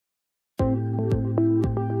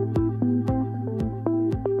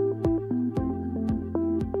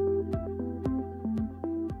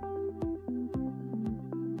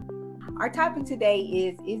Our topic today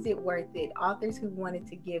is it worth it? Authors who wanted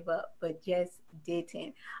to give up but just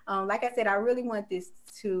didn't. Like I said, I really want this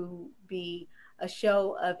to be a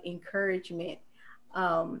show of encouragement.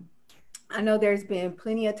 Um, I know there's been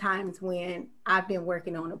plenty of times when I've been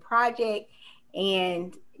working on a project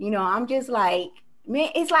and I'm just like, man,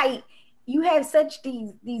 it's like you have such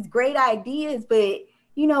these great ideas, but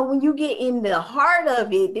when you get in the heart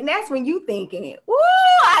of it, then that's when you thinking,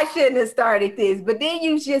 "Ooh, I shouldn't have started this." But then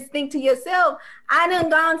you just think to yourself, "I done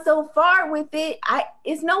gone so far with it.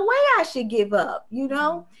 It's no way I should give up."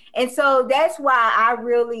 And so that's why I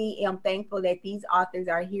really am thankful that these authors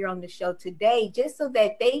are here on the show today, just so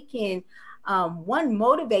that they can, one,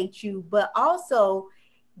 motivate you, but also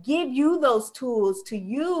give you those tools to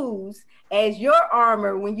use as your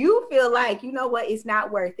armor when you feel like, what, it's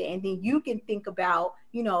not worth it. And then you can think about,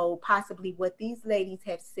 possibly what these ladies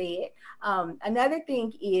have said. Another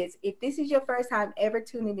thing is, if this is your first time ever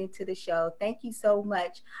tuning into the show, thank you so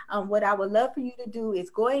much. What I would love for you to do is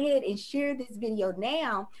go ahead and share this video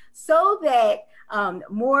now so that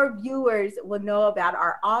more viewers will know about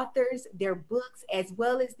our authors, their books, as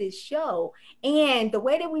well as this show. And the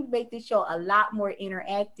way that we make this show a lot more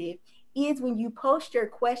interactive is when you post your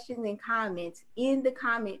questions and comments in the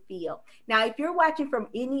comment field. Now, if you're watching from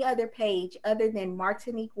any other page other than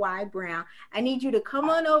Martinique Y. Brown, I need you to come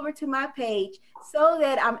on over to my page so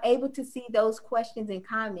that I'm able to see those questions and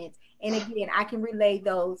comments. And again, I can relay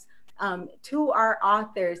those to our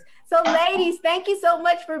authors. So ladies, thank you so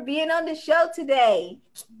much for being on the show today.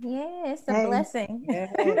 Yeah, it's a blessing.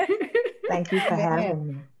 Thank you for having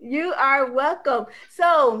me. You are welcome.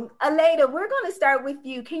 So Aliada, we're going to start with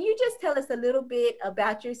you. Can you just tell us a little bit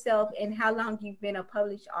about yourself and how long you've been a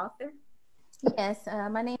published author? Yes,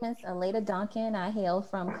 my name is Aliada Duncan. I hail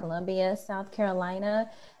from Columbia, South Carolina.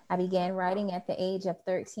 I began writing at the age of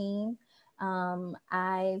 13.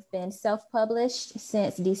 I've been self-published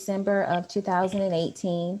since December of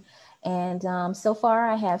 2018. And so far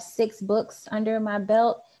I have 6 books under my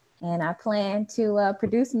belt, and I plan to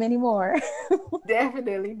produce many more.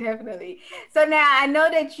 Definitely. So now I know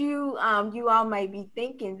that you all might be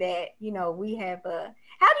thinking that, we have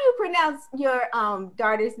how do you pronounce your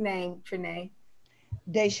daughter's name, Trena?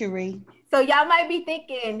 Desiree. So y'all might be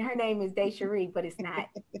thinking her name is Desiree, but it's not.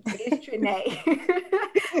 It's Trena.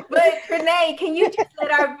 But Trena, can you just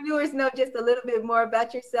let our viewers know just a little bit more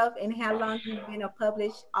about yourself and how long you've been a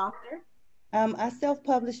published author? I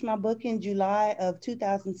self-published my book in July of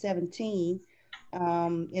 2017.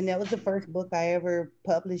 And that was the first book I ever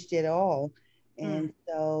published at all. And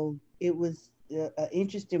so it was an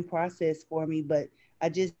interesting process for me, but I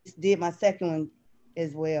just did my second one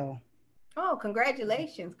as well. Oh,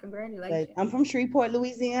 congratulations. But I'm from Shreveport,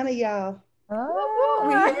 Louisiana, y'all. Oh,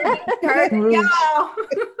 we heard y'all.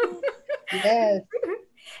 Yes.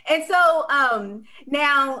 And so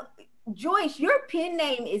now, Joyce, your pen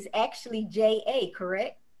name is actually J.A.,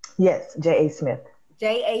 correct? Yes, J.A. Smith.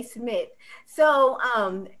 J.A. Smith. So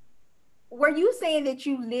were you saying that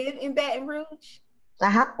you live in Baton Rouge?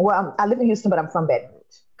 Well, I live in Houston, but I'm from Baton Rouge.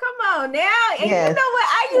 Come on now. And yes. You know what?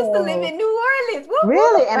 I used to live in New Orleans. Woo,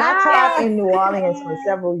 really? And I taught in New Orleans for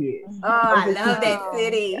several years. Oh, I love that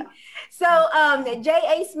city. Yeah. So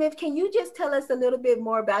J.A. Smith, can you just tell us a little bit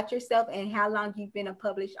more about yourself and how long you've been a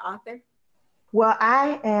published author? Well,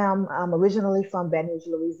 I am originally from Baton Rouge,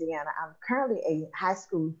 Louisiana. I'm currently a high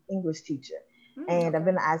school English teacher. And I've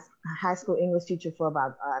been a high school English teacher for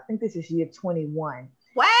about, I think this is year 21.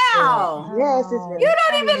 Wow. And yes, it's been you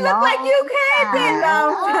don't even look like you had that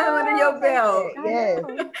long time under your belt.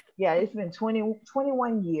 Yes. Yeah, it's been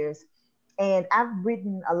 21 years. And I've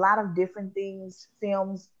written a lot of different things,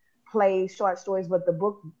 films, plays, short stories, but the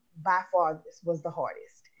book by far was the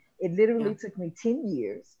hardest. It literally took me 10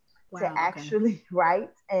 years to actually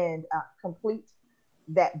write and complete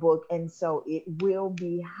that book. And so it will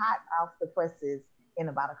be hot off the presses in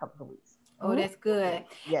about a couple of weeks. Oh, that's good.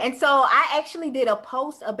 Yes. And so I actually did a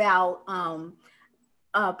post about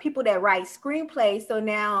people that write screenplays. So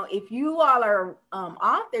now if you all are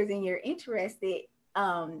authors and you're interested,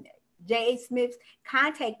 J.A. Smith's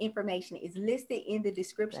contact information is listed in the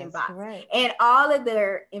description box. Right. And all of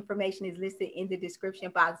their information is listed in the description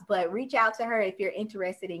box. But reach out to her if you're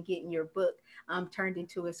interested in getting your book turned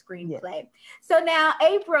into a screenplay. Yes. So now,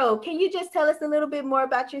 April, can you just tell us a little bit more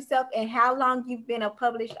about yourself and how long you've been a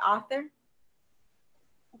published author?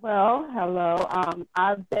 Well, hello.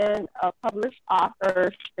 I've been a published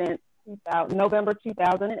author since November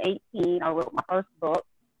 2018. I wrote my first book.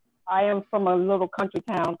 I am from a little country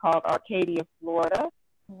town called Arcadia, Florida.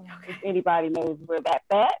 If anybody knows where that's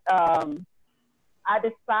at. I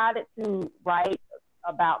decided to write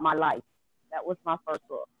about my life. That was my first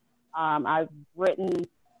book. I've written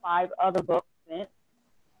 5 other books since,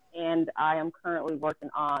 and I am currently working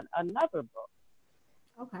on another book.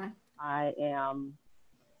 Okay. I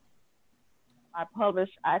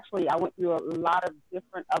went through a lot of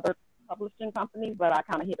different other publishing companies, but I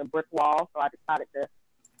kind of hit a brick wall, so I decided to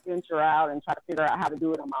venture out and try to figure out how to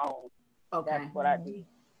do it on my own. Okay. That's what I do.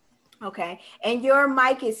 Okay. And your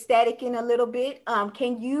mic is staticking a little bit.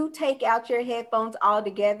 Can you take out your headphones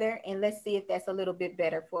altogether, and let's see if that's a little bit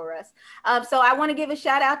better for us. So I want to give a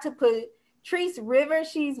shout out to Patrice Rivers.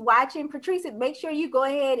 She's watching. Patrice, make sure you go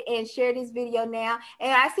ahead and share this video now.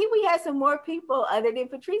 And I see we have some more people other than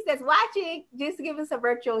Patrice that's watching. Just give us a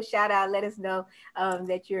virtual shout out. Let us know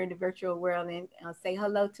that you're in the virtual world, and say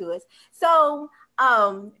hello to us. So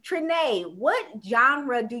Trena, what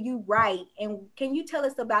genre do you write, and can you tell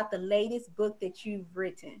us about the latest book that you've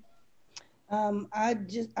written? I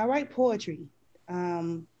write poetry,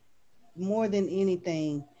 more than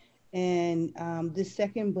anything. And this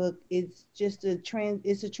second book, it's just a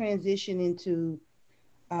transition into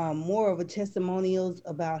more of a testimonials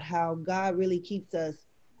about how God really keeps us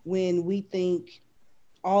when we think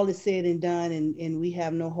all is said and done, and we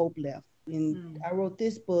have no hope left. And I wrote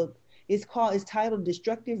this book. It's titled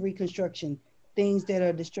Destructive Reconstruction. Things that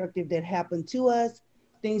are destructive that happen to us,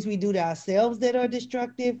 things we do to ourselves that are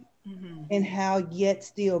destructive, and how yet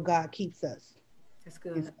still God keeps us. That's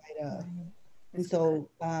good. In spite of. And so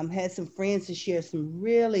had some friends to share some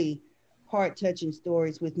really heart-touching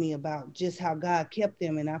stories with me about just how God kept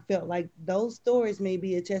them. And I felt like those stories may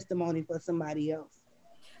be a testimony for somebody else.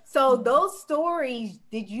 So those stories,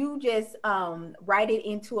 did you just write it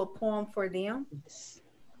into a poem for them? Yes.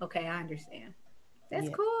 Okay, I understand. That's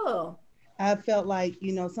cool. I felt like,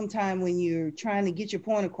 sometime when you're trying to get your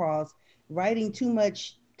point across, writing too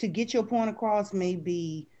much to get your point across may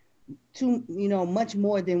be too, much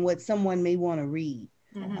more than what someone may want to read.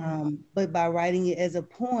 But by writing it as a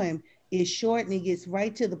poem, it's short and it gets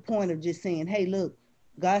right to the point of just saying, hey, look,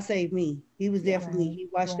 God saved me. He was there for me. He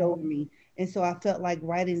watched over me. And so I felt like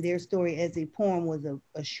writing their story as a poem was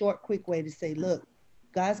a short, quick way to say, look,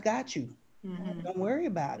 God's got you. Don't worry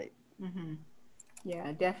about it.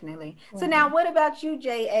 Yeah, definitely. So now what about you,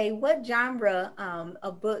 J.A.? What genre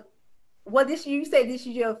of book? Well, you said this is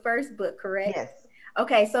your first book, correct? Yes.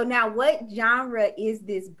 Okay, so now what genre is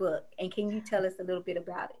this book? And can you tell us a little bit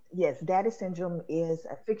about it? Yes, Daddy Syndrome is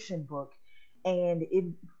a fiction book, and it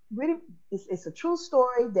really it's a true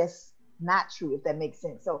story that's not true, if that makes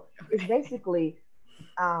sense. So it's basically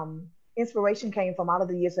inspiration came from all of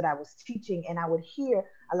the years that I was teaching, and I would hear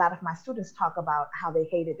a lot of my students talk about how they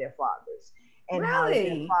hated their fathers, and how if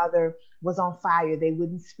their father was on fire, they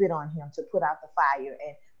wouldn't spit on him to put out the fire.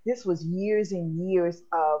 And this was years and years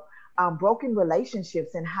of broken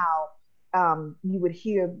relationships, and how you would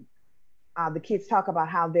hear the kids talk about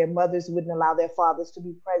how their mothers wouldn't allow their fathers to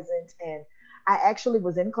be present. And I actually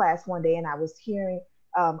was in class one day, and I was hearing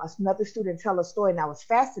another student tell a story, and I was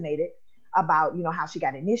fascinated about, how she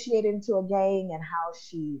got initiated into a gang and how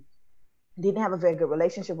she didn't have a very good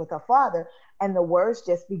relationship with her father, and the words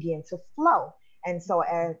just began to flow. And so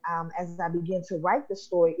as I began to write the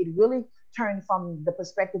story, it really turned from the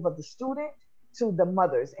perspective of the student to the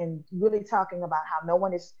mothers, and really talking about how no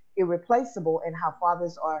one is irreplaceable, and how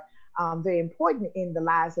fathers are very important in the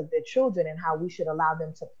lives of their children, and how we should allow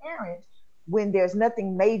them to parent when there's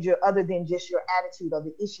nothing major other than just your attitude or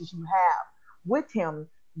the issues you have with him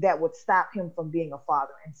that would stop him from being a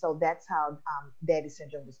father. And so that's how Daddy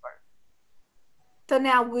Syndrome was birthed. So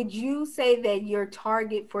now, would you say that your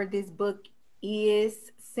target for this book is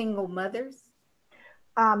single mothers?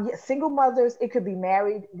 Yes, single mothers. It could be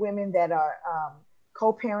married women that are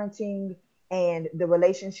co-parenting, and the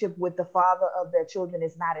relationship with the father of their children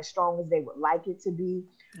is not as strong as they would like it to be.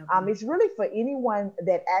 It's really for anyone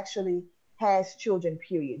that actually has children,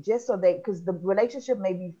 period. Just so because the relationship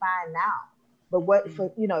may be fine now, but what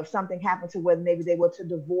for, if something happened to whether maybe they were to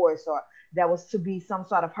divorce, or that was to be some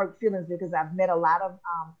sort of hurt feelings, because I've met a lot of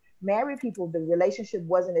married people, the relationship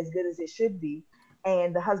wasn't as good as it should be,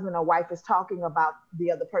 and the husband or wife is talking about the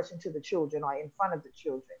other person to the children or in front of the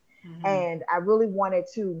children. And I really wanted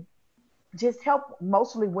to just help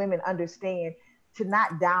mostly women understand to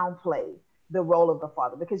not downplay the role of the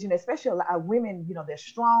father, because especially women, they're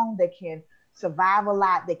strong, they can survive a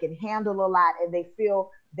lot, they can handle a lot, and they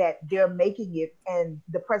feel that they're making it, and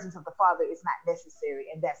the presence of the father is not necessary,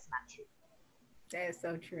 and that's not true. That's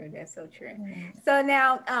so true. That's so true. So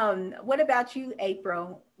now, what about you,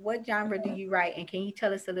 April? What genre do you write, and can you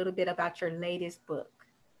tell us a little bit about your latest book?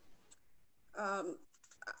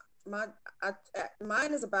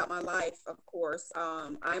 Mine is about my life, of course.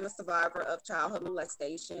 I'm a survivor of childhood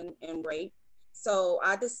molestation and rape, So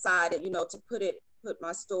I decided, to put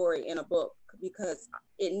my story in a book because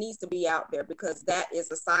it needs to be out there, because that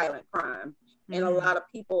is a silent crime. And a lot of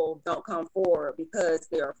people don't come forward because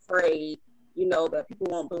they're afraid, that people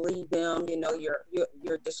won't believe them.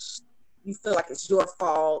 You're just, you feel like it's your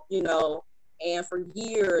fault, and for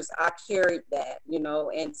years I carried that,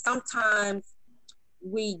 and sometimes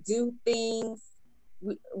we do things,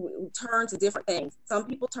 we turn to different things. Some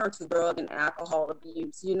people turn to drug and alcohol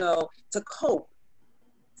abuse, to cope.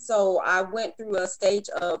 So I went through a stage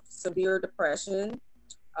of severe depression.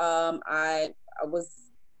 I was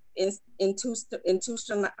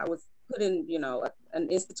institution. I was put in, an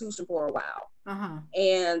institution for a while,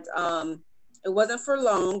 and it wasn't for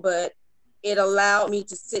long, but it allowed me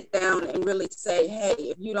to sit down and really say, hey,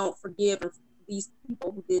 if you don't forgive these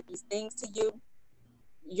people who did these things to you,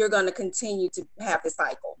 you're going to continue to have the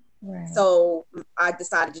cycle. Right. So I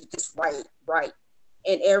decided to just write.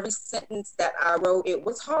 And every sentence that I wrote, it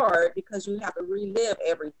was hard because you have to relive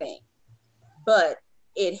everything. But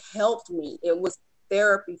it helped me. It was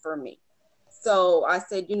therapy for me. So I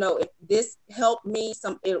said, if this helped me,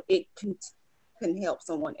 it can help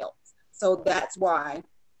someone else. So that's why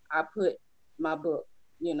I put my book,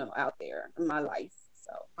 out there in my life.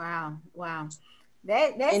 So wow.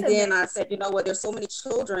 That's and then I said, there's so many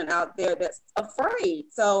children out there that's afraid.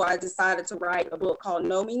 So I decided to write a book called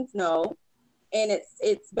No Means No. And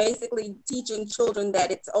it's basically teaching children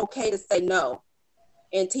that it's okay to say no,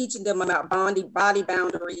 and teaching them about body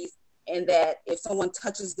boundaries, and that if someone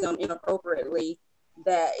touches them inappropriately,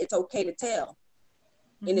 that it's okay to tell.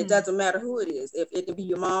 And it doesn't matter who it is. If it could be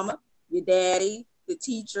your mama, your daddy, the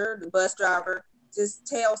teacher, the bus driver, just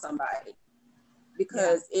tell somebody,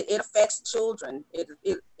 because it affects children.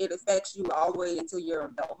 It affects you all the way until your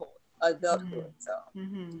adulthood. So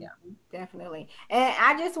yeah, definitely. And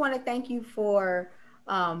I just want to thank you for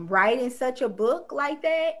writing such a book like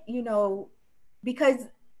that, because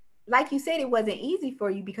like you said, it wasn't easy for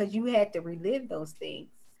you because you had to relive those things.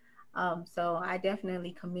 So I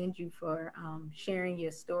definitely commend you for sharing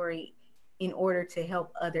your story in order to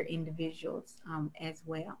help other individuals as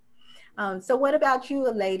well. So what about you,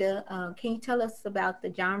 Aliada? Can you tell us about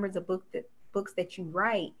the genres of books that you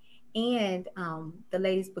write, and the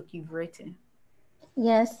latest book you've written?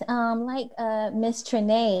 Yes, like Miss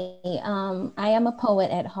Trena, I am a poet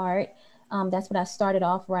at heart. That's what I started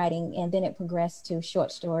off writing, and then it progressed to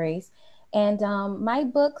short stories. And my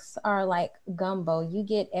books are like gumbo. You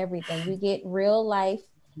get everything. You get real life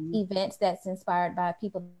events that's inspired by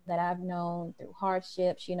people that I've known through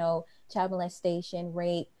hardships, child molestation,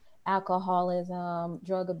 rape, alcoholism,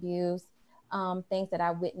 drug abuse, things that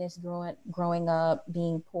I witnessed growing up,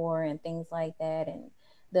 being poor and things like that, and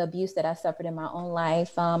the abuse that I suffered in my own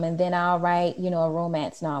life. And then I'll write, a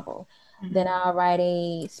romance novel. Then I'll write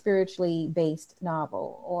a spiritually based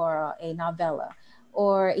novel or a novella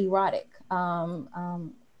or erotic,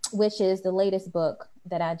 which is the latest book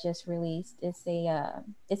that I just released. It's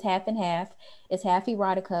half and half. It's half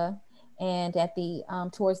erotica, and at the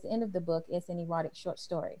towards the end of the book, it's an erotic short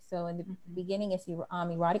story. So in the beginning, it's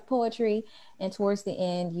erotic poetry, and towards the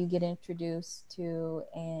end, you get introduced to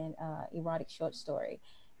an erotic short story,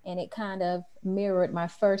 and it kind of mirrored my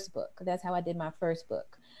first book. That's how I did my first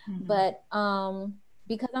book. But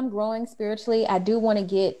because I'm growing spiritually, I do want to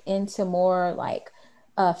get into more like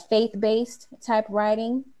faith-based type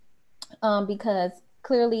writing, because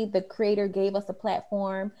clearly the creator gave us a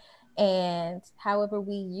platform, and however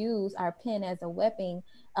we use our pen as a weapon,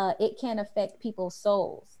 it can affect people's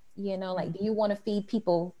souls. Like, do you want to feed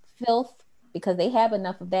people filth because they have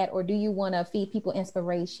enough of that, or do you want to feed people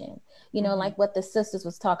inspiration? Like what the sisters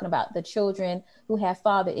was talking about, the children who have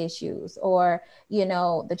father issues, or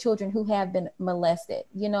the children who have been molested.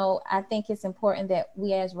 I think it's important that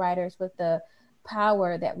we as writers, with the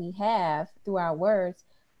power that we have through our words,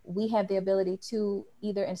 we have the ability to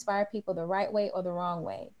either inspire people the right way or the wrong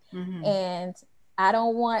way. And I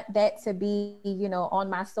don't want that to be, on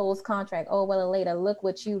my soul's contract. Oh, well, Aliada, look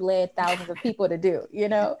what you led thousands of people to do,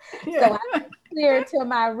 So I'm clear to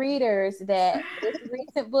my readers that this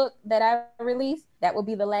recent book that I released, that will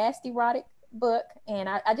be the last erotic book. And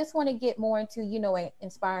I just want to get more into,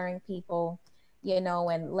 inspiring people,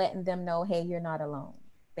 and letting them know, hey, you're not alone,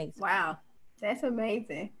 basically. Wow, that's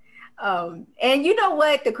amazing. And you know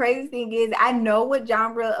what? The crazy thing is, I know what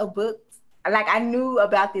genre of books, like I knew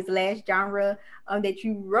about this last genre that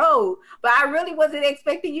you wrote, but I really wasn't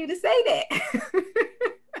expecting you to say that.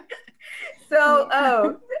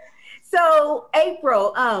 So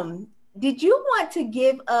April, did you want to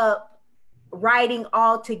give up writing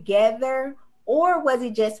altogether, or was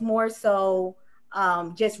it just more so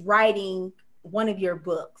just writing one of your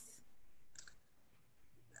books?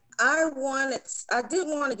 I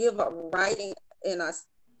didn't want to give up writing, and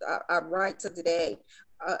I write to today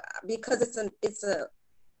because it's a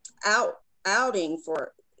outing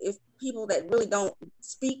for if people that really don't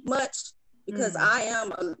speak much, because I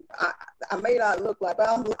may not look like, but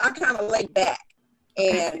I kind of lay back,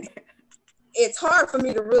 and it's hard for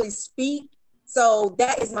me to really speak. So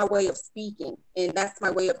that is my way of speaking, and that's my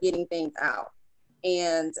way of getting things out.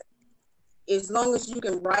 And as long as you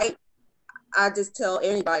can write, I just tell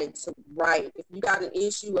anybody to write. If you got an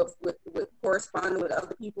issue with corresponding with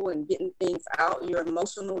other people and getting things out, your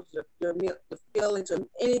emotional, your feelings, or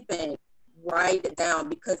anything, write it down,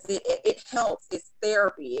 because it helps. It's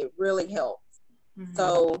therapy. It really helps. Mm-hmm.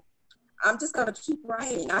 So I'm just gonna keep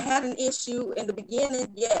writing. I had an issue in the beginning,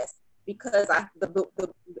 yes, because I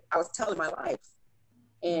was telling my life,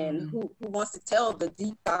 and who wants to tell the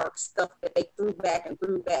deep dark stuff that they threw back,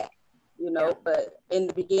 you know? Yeah. But in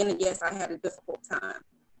the beginning, yes, I had a difficult time,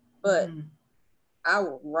 but I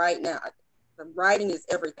will write now. The writing is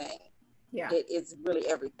everything. Yeah, it is really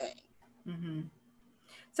everything. Mm-hmm.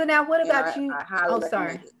 So now, what about you?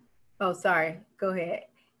 Sorry. Go ahead.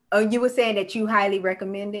 Oh, you were saying that you highly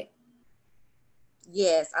recommend it?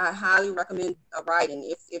 Yes, I highly recommend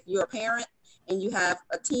writing. If you're a parent and you have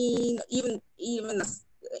a teen, even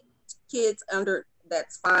kids under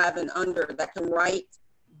that's 5 and under that can write,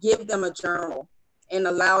 give them a journal and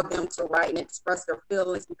allow them to write and express their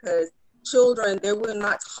feelings, because children, they will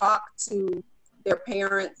not talk to their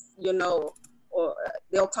parents, you know, or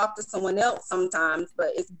they'll talk to someone else sometimes,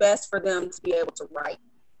 but it's best for them to be able to write.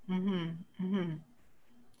 Mm-hmm. Mm-hmm.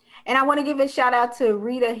 And I want to give a shout out to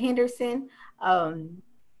Rita Henderson.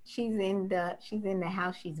 She's in the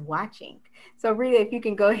house. She's watching. So Rita, if you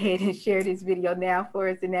can go ahead and share this video now for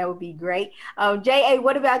us, and that would be great. J.A.,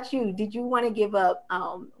 what about you? Did you want to give up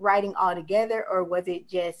writing altogether, or was it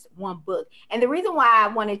just one book? And the reason why I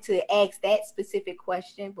wanted to ask that specific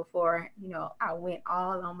question before, I went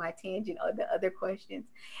all on my tangent of the other questions,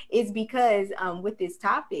 is because with this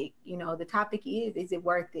topic, the topic is it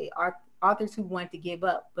worth it? Are authors who wanted to give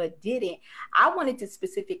up but didn't. I wanted to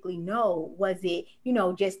specifically know, was it,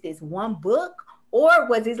 just this one book, or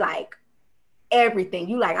was it like everything?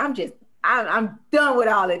 You like, I'm done with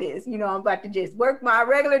all of this. I'm about to just work my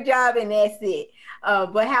regular job and that's it.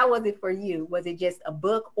 But how was it for you? Was it just a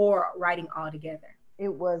book or writing all together?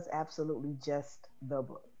 It was absolutely just the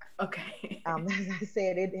book. Okay. As I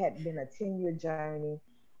said, it had been a 10-year journey.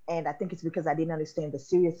 And I think it's because I didn't understand the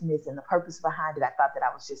seriousness and the purpose behind it. I thought that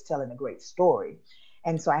I was just telling a great story.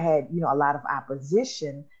 And so I had, a lot of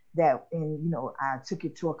opposition that, and, I took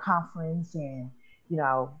it to a conference and,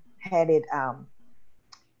 had it,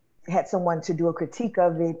 had someone to do a critique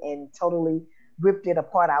of it and totally ripped it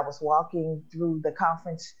apart. I was walking through the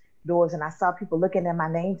conference doors and I saw people looking at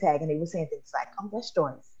my name tag and they were saying things like, oh, that's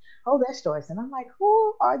Joyce. Oh, that's Joyce. And I'm like,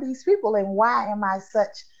 who are these people and why am I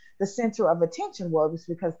such the center of attention? Well, it was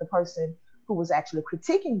because the person who was actually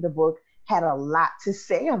critiquing the book had a lot to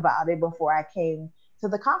say about it before I came to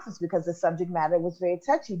the conference, because the subject matter was very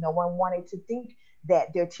touchy. No one wanted to think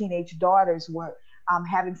that their teenage daughters were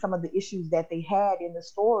having some of the issues that they had in the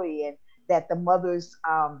story, and that the mothers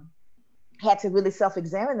had to really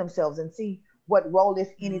self-examine themselves and see what role, if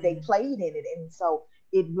any, they played in it. And so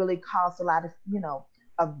it really caused a lot of,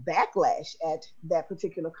 of backlash at that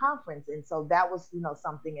particular conference. And so that was,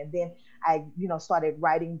 something. And then I, started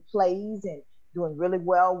writing plays and doing really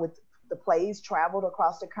well with the plays, traveled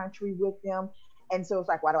across the country with them. And so it's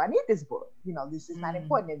like, why do I need this book? This is not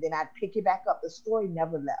important. And then I'd pick it back up. The story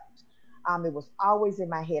never left. It was always in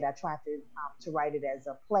my head. I tried to write it as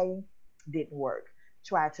a play, didn't work.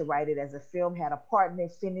 Tried to write it as a film, had a partner,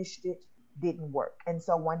 finished it, didn't work. And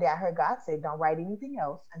so one day I heard God say, don't write anything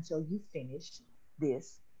else until you finish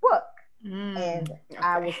this book. And okay.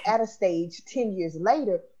 I was at a stage 10 years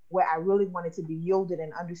later where I really wanted to be yielded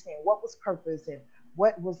and understand what was purpose and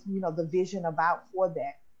what was, the vision about for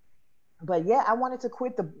that. But yeah, I wanted to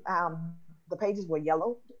quit. The pages were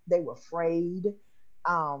yellow. They were frayed.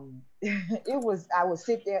 I would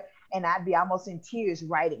sit there and I'd be almost in tears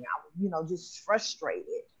writing. I would, just frustrated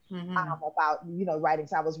about, writing.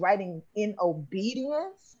 So I was writing in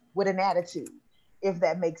obedience with an attitude, if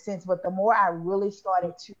that makes sense. But the more I really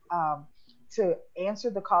started to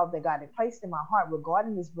answer the call that God had placed in my heart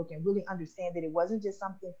regarding this book and really understand that it wasn't just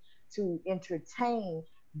something to entertain,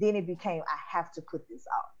 then it became, I have to put this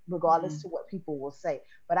out, regardless to what people will say.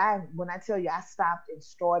 But when I tell you, I stopped and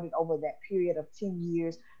started over that period of 10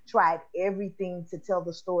 years, tried everything to tell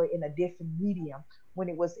the story in a different medium when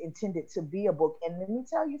it was intended to be a book. And let me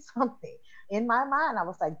tell you something, in my mind, I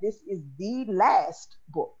was like, this is the last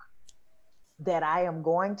book that I am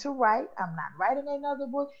going to write. I'm not writing another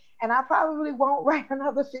book, and I probably won't write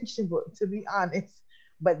another fiction book, to be honest.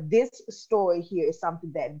 But this story here is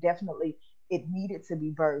something that definitely it needed to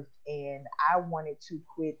be birthed, and I wanted to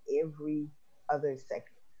quit every other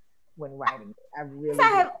second when writing it. I really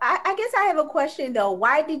did. I guess I have a question though.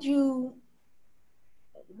 Why did you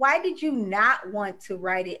not want to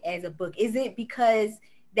write it as a book? Is it because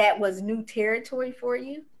that was new territory for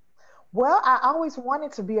you? Well, I always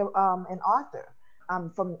wanted to be an author.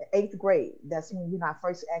 From eighth grade, that's when I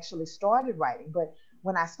first actually started writing. But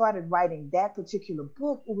when I started writing that particular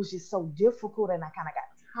book, it was just so difficult, and I kind of got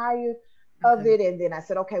tired of Okay. it. And then I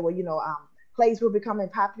said, okay, well, plays were becoming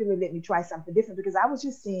popular. Let me try something different because I was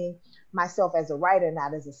just seeing myself as a writer,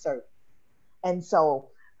 not as a servant. And so,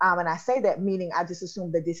 and I say that meaning I just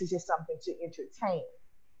assumed that this is just something to entertain,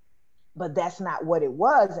 but that's not what it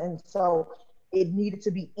was. And so it needed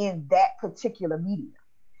to be in that particular medium.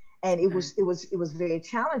 And it was very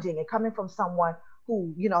challenging. And coming from someone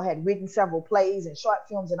who, had written several plays and short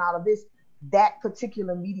films and all of this, that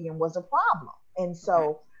particular medium was a problem. And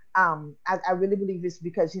so I really believe it's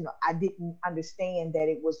because, I didn't understand that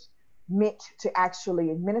it was meant to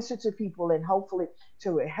actually administer to people and hopefully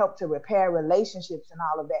to help to repair relationships and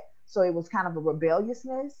all of that. So it was kind of a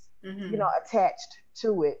rebelliousness, attached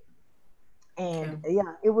to it. And Okay.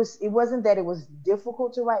 yeah, it wasn't that it was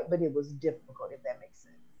difficult to write, but it was difficult, if that makes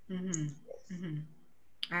sense. Yes.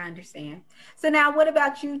 I understand. So now, what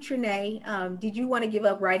about you, Trina? Did you want to give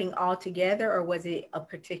up writing altogether, or was it a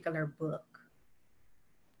particular book?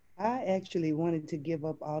 I actually wanted to give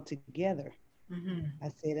up altogether. Mm-hmm. I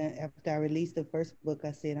said after I released the first book,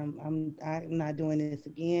 I said I'm not doing this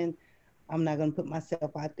again. I'm not going to put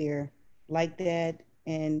myself out there like that.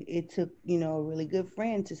 And it took, a really good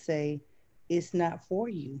friend to say, it's not for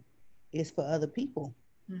you, it's for other people.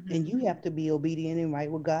 And Mm-hmm. you have to be obedient and write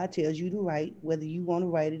what God tells you to write, whether you want to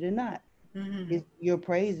write it or not. Mm-hmm. It's your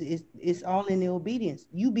praise. It's all in the obedience.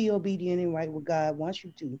 You be obedient and write what God wants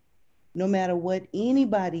you to, no matter what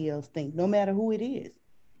anybody else thinks, no matter who it is.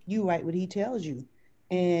 You write what He tells you,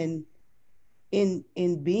 and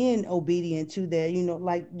in being obedient to that,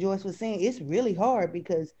 like Joyce was saying, it's really hard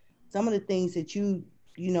because some of the things that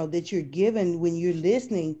that you're given when you're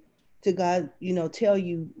listening to God, tell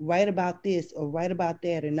you write about this or write about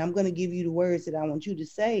that, and I'm going to give you the words that I want you to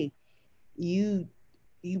say. You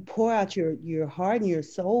you pour out your heart and your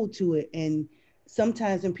soul to it, and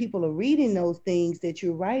sometimes when people are reading those things that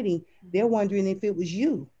you're writing, they're wondering if it was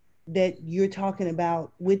you that you're talking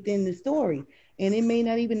about within the story, and it may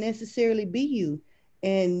not even necessarily be you.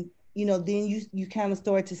 And then you kind of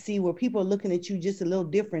start to see where people are looking at you just a little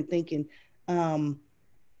different, thinking, um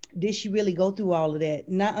did she really go through all of that,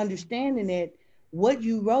 not understanding that what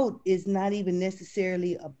you wrote is not even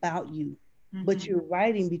necessarily about you, but Mm-hmm. you're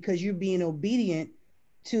writing because you're being obedient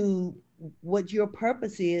to what your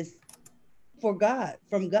purpose is for God,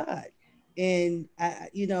 from God. And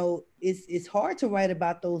it's hard to write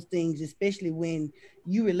about those things, especially when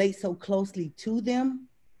you relate so closely to them.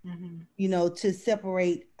 Mm-hmm. To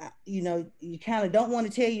separate, you kind of don't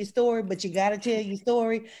want to tell your story, but you got to tell your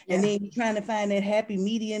story. And Yeah. then you're trying to find that happy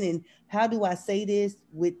median. And how do I say this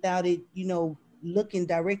without it, looking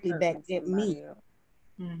directly back Hurting at me? somebody else.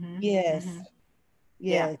 Mm-hmm. Yes. Mm-hmm.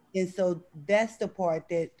 Yeah. Yes. And so that's the part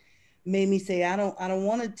that made me say, I don't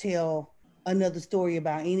want to tell another story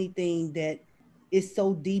about anything that is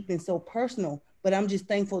so deep and so personal. But I'm just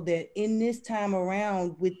thankful that in this time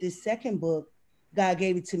around with this second book, God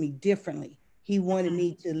gave it to me differently. He wanted Mm-hmm.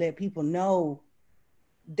 me to let people know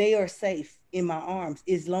they are safe in my arms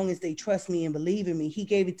as long as they trust me and believe in me. He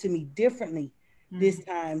gave it to me differently this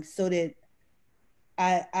time so that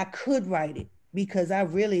I could write it, because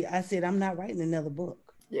I said I'm not writing another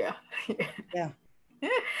book. Yeah. Yeah.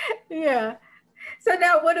 Yeah. So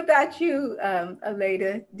now, what about you,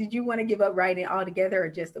 Aleda? Did you want to give up writing altogether, or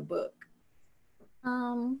just a book?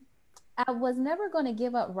 Um, I was never going to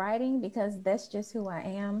give up writing because that's just who I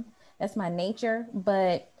am. That's my nature.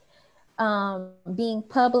 But being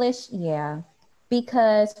published, yeah,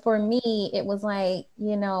 because for me it was like,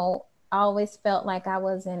 I always felt like I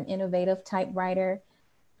was an innovative type writer.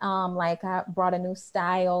 Like I brought a new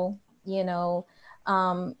style, you know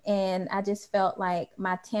and I just felt like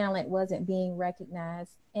my talent wasn't being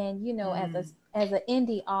recognized. And Mm. as an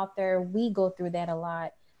indie author, we go through that a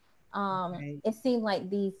lot. Right. It seemed like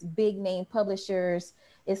these big name publishers,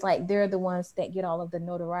 it's like they're the ones that get all of the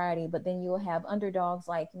notoriety, but then you'll have underdogs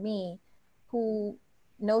like me who,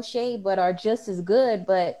 no shade, but are just as good,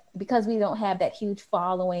 but because we don't have that huge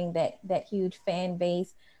following, that huge fan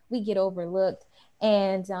base, we get overlooked.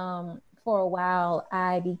 And for a while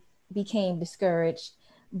became discouraged.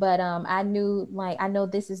 But I knew, like, I know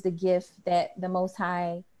this is the gift that the Most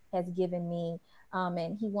High has given me.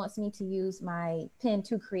 And he wants me to use my pen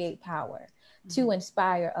to create power, to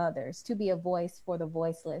inspire others, to be a voice for the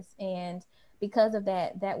voiceless. And because of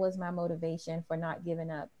that, that was my motivation for not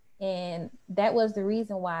giving up. And that was the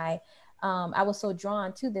reason why I was so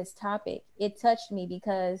drawn to this topic. It touched me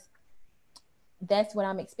because that's what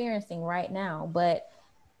I'm experiencing right now. But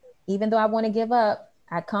even though I want to give up,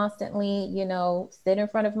 I constantly, sit in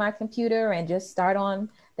front of my computer and just start on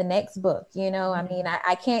the next book. I mean,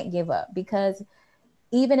 I can't give up, because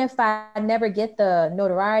even if I never get the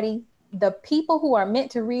notoriety, the people who are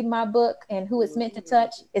meant to read my book and who it's meant to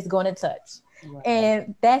touch is going to touch. Right.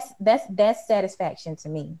 And that's satisfaction to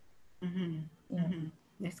me. Mm-hmm. Yeah. Mm-hmm.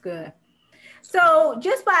 That's good. So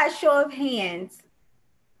just by a show of hands,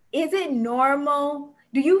 is it normal?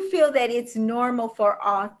 Do you feel that it's normal for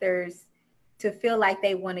authors to feel like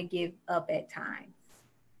they want to give up at times?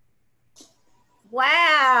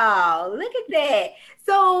 Wow, look at that.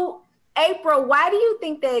 So, April, why do you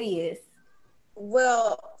think that is?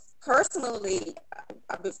 Well, personally,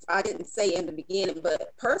 I didn't say in the beginning,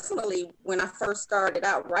 but personally, when I first started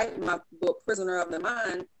out writing my book, Prisoner of the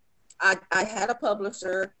Mind, I had a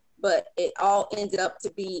publisher, but it all ended up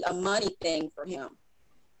to be a money thing for him.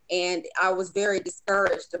 And I was very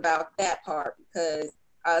discouraged about that part, because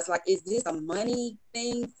I was like, is this a money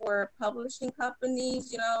thing for publishing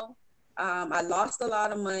companies? I lost a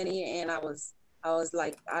lot of money, and I was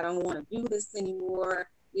like, I don't want to do this anymore.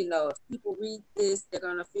 If people read this, they're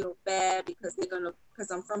going to feel bad because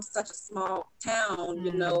I'm from such a small town,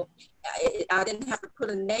 I didn't have to put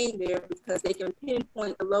a name there because they can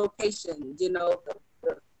pinpoint the location, the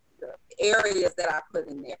areas that I put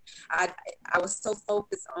in there. I was so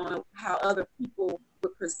focused on how other people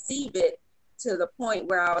would perceive it, to the point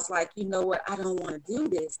where I was like, you know what, I don't want to do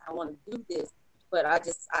this. I want to do this. But I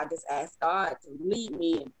just asked God to lead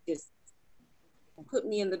me and just put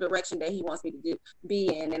me in the direction that he wants me to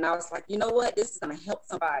be in. And I was like, you know what, this is going to help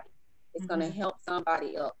somebody. It's going to help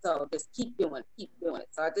somebody else. So just keep doing it.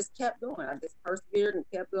 So I just kept doing it. I just persevered and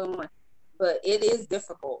kept doing it. But it is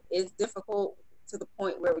difficult. It's difficult to the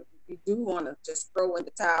point where you do want to just throw in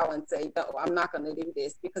the towel and say, no, I'm not going to do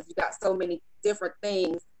this, because you got so many different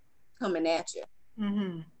things coming at you.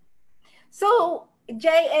 Mm-hmm. So,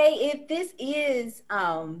 J.A., if this is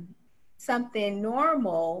something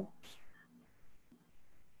normal,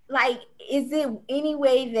 like, is it any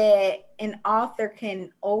way that an author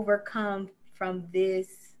can overcome from this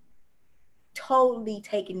totally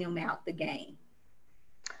taking them out the game?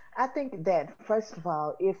 I think that, first of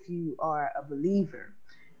all, if you are a believer,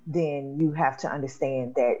 then you have to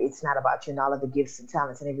understand that it's not about you, and all of the gifts and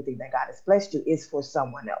talents and everything that God has blessed you is for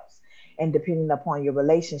someone else. And depending upon your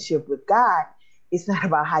relationship with God, it's not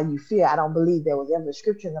about how you feel. I don't believe there was ever a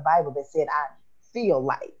scripture in the Bible that said, I feel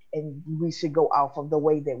like, and we should go off of the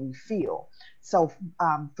way that we feel. So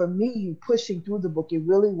for me, pushing through the book, it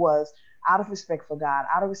really was out of respect for God,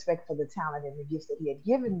 out of respect for the talent and the gifts that he had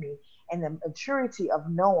given me, and the maturity of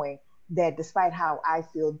knowing that despite how I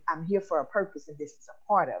feel, I'm here for a purpose, and this is a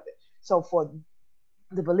part of it. So for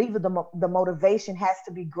the believer, the motivation has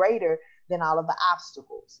to be greater than all of the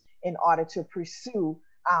obstacles in order to pursue,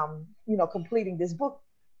 completing this book.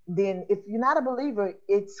 Then if you're not a believer,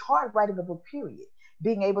 it's hard writing a book, period.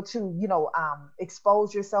 Being able to,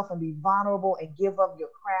 expose yourself and be vulnerable and give up your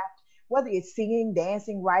craft, whether it's singing,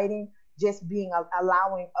 dancing, writing, just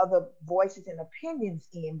allowing other voices and opinions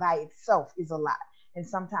in by itself is a lot. And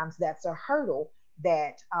sometimes that's a hurdle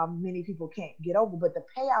that many people can't get over, but the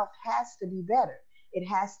payoff has to be better. It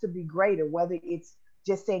has to be greater, whether it's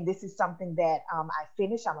just saying this is something that I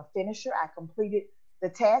finished, I'm a finisher, I completed the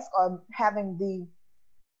task, or having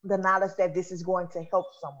the knowledge that this is going to help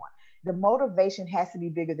someone. The motivation has to be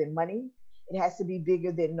bigger than money. It has to be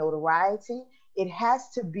bigger than notoriety. It has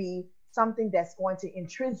to be something that's going to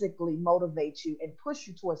intrinsically motivate you and push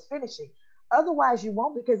you towards finishing. Otherwise, you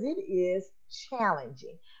won't, because it is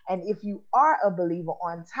challenging. And if you are a believer,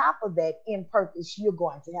 on top of that, in purpose, you're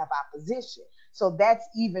going to have opposition. So that's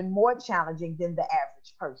even more challenging than the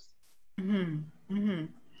average person. Mm-hmm. Mm-hmm.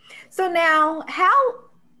 So now,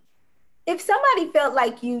 if somebody felt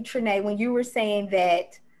like you, Trena, when you were saying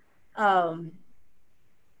that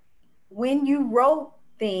when you wrote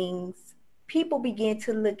things, people began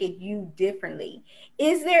to look at you differently,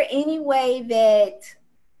 is there any way that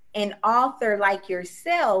an author like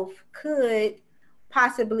yourself could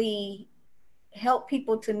possibly help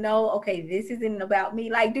people to know, okay, this isn't about me?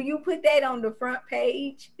 Like, do you put that on the front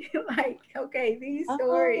page? Like, okay, these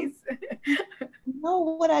stories. No,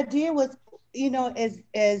 what I did was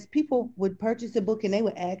as people would purchase a book and they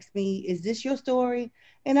would ask me, is this your story?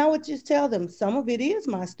 And I would just tell them, some of it is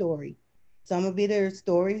my story. Some of it are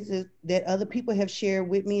stories that other people have shared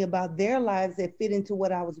with me about their lives that fit into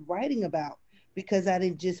what I was writing about, because I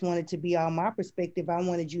didn't just want it to be all my perspective. I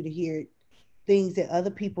wanted you to hear things that other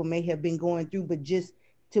people may have been going through, but just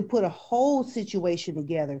to put a whole situation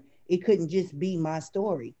together, it couldn't just be my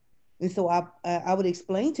story. And so I would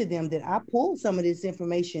explain to them that I pulled some of this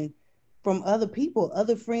information from other people,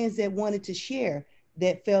 other friends that wanted to share,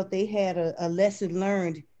 that felt they had a lesson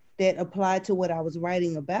learned that applied to what I was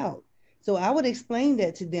writing about. So I would explain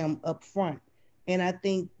that to them up front. And I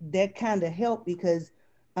think that kind of helped because,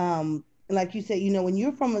 like you said, when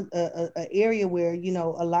you're from a area where,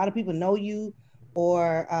 a lot of people know you,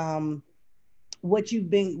 or what you've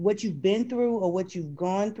been through or what you've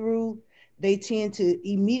gone through, they tend to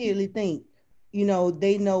immediately think,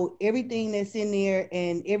 they know everything that's in there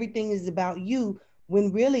and everything is about you,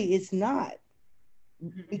 when really it's not.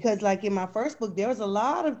 Because like in my first book, there was a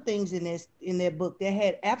lot of things in that book that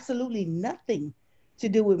had absolutely nothing to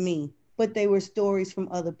do with me, but they were stories from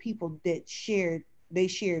other people that shared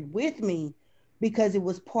with me, because it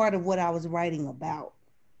was part of what I was writing about.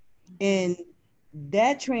 And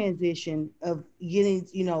that transition of getting,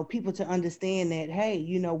 people to understand that, hey,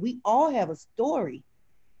 we all have a story,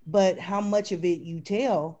 but how much of it you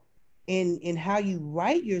tell and how you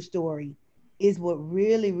write your story is what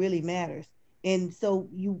really, really matters. And so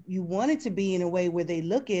you want it to be in a way where they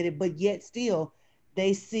look at it, but yet still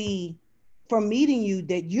they see from meeting you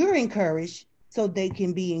that you're encouraged, so they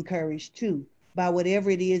can be encouraged too by whatever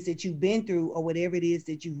it is that you've been through or whatever it is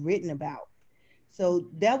that you've written about. So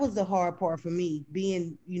that was the hard part for me,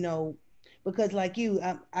 being, because like you,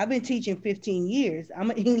 I've been teaching 15 years.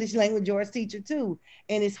 I'm an English language arts teacher too.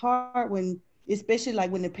 And it's hard when, especially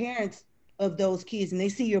like when the parents of those kids and they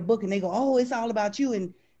see your book and they go, oh, it's all about you.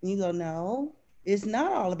 And you go, no, it's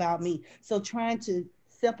not all about me. So trying to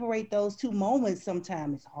separate those two moments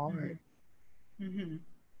sometimes is hard. Mm-hmm.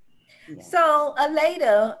 Yeah. So,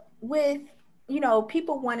 Aleda, with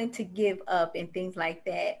people wanting to give up and things like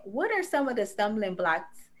that, what are some of the stumbling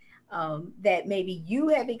blocks that maybe you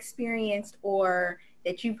have experienced or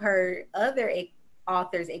that you've heard other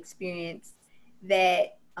authors experience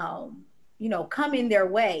that come in their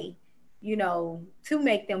way, to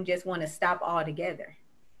make them just want to stop altogether?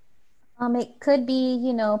 It could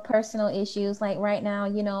be, personal issues. Like right now,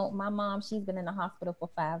 my mom, she's been in the hospital for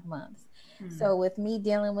 5 months. So with me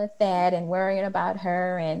dealing with that and worrying about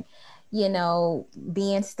her and,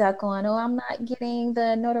 being stuck on, oh, I'm not getting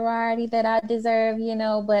the notoriety that I deserve,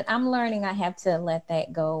 but I'm learning I have to let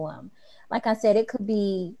that go. Like I said, it could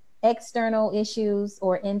be external issues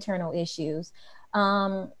or internal issues.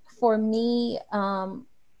 For me,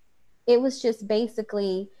 it was just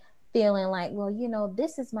basically feeling like, well,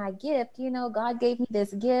 this is my gift. God gave me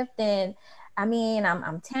this gift, and I mean,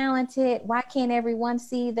 I'm talented. Why can't everyone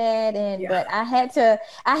see that? And but I had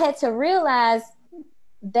to realize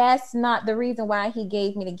that's not the reason why he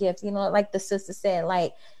gave me the gift. Like the sister said,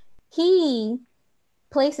 like he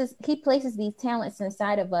places these talents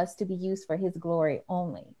inside of us to be used for his glory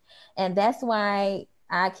only. And that's why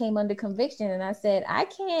I came under conviction and I said, I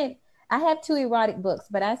have 2 erotic books,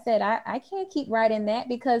 but I said, I can't keep writing that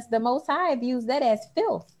because the Most High views that as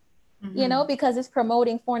filth, because it's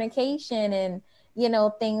promoting fornication and,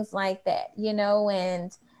 things like that,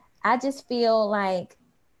 and I just feel like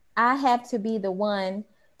I have to be the one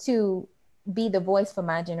to be the voice for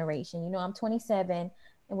my generation. I'm 27,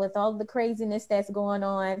 and with all the craziness that's going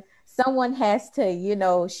on, someone has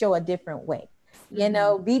to, show a different way,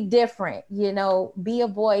 be different, be a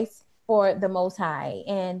voice for the Most High.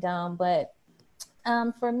 And, but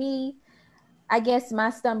for me, I guess my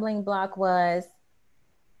stumbling block was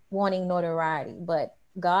wanting notoriety, but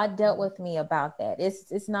God dealt with me about that.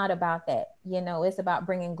 It's not about that, it's about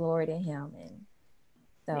bringing glory to him. And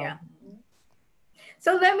so, yeah.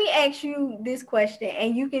 So let me ask you this question,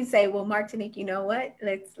 and you can say, "Well, Martinique, you know what?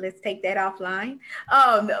 Let's take that offline."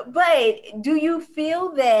 But do you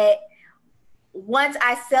feel that once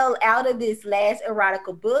I sell out of this last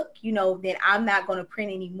erotica book, then I'm not going to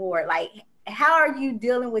print anymore? Like, how are you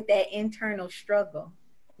dealing with that internal struggle?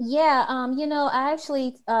 Yeah, I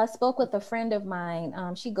actually spoke with a friend of mine.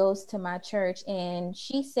 She goes to my church, and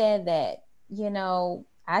she said that,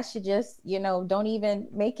 I should just, don't even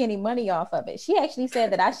make any money off of it. She actually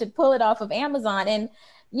said that I should pull it off of Amazon. And,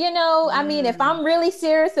 I mean, if I'm really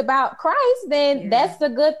serious about Christ, then that's a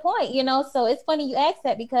good point, So it's funny you asked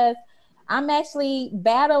that because I'm actually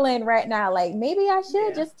battling right now. Like maybe I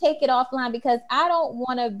should just take it offline because I don't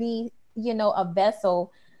want to be, a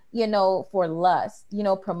vessel for lust,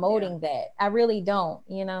 promoting that. I really don't,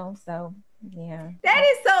 so yeah. That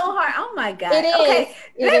is so hard. Oh my God. It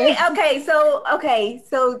is.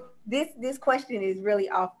 So this question is really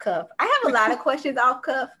off cuff. I have a lot of questions off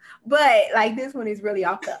cuff, but like this one is really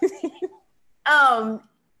off cuff.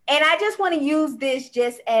 And I just want to use this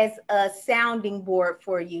just as a sounding board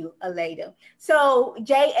for you, Aliada. So,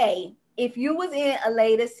 JA, if you was in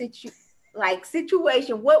Aliada's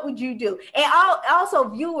situation, what would you do? And also,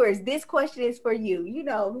 viewers, this question is for you.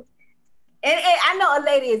 And I know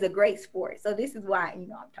Aliada is a great sport, so this is why I'm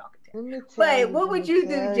talking to her. But what would you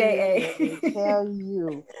do, JA? Let me tell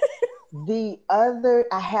you.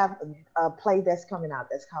 I have a play that's coming out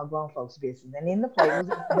that's called Grown Folks Business, and in the play was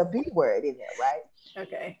the B word in there, right?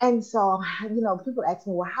 Okay. And so, people ask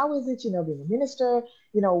me, well, how is it, being a minister?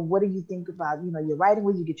 What do you think about, your writing?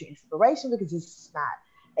 Where you get your inspiration? Because it's not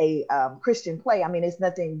a Christian play. I mean, it's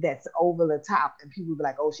nothing that's over the top, and people be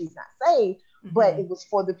like, oh, she's not saved, but it was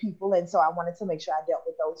for the people, and so I wanted to make sure I dealt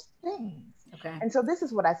with those things. Okay. And so this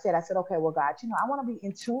is what I said. I said, okay, well, God, I want to be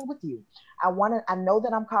in tune with you. I know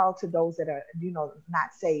that I'm called to those that are,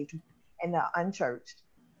 not saved and are unchurched.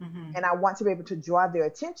 And I want to be able to draw their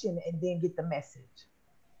attention and then get the message.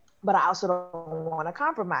 But I also don't want to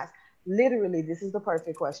compromise. Literally, this is the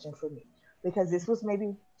perfect question for me, because this was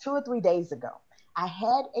maybe 2 or 3 days ago. I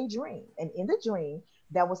had a dream, and in the dream,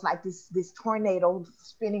 there was like this tornado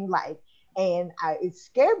spinning light. And it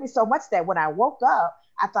scared me so much that when I woke up,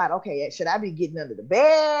 I thought, okay, should I be getting under the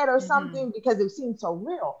bed or something? Because it seemed so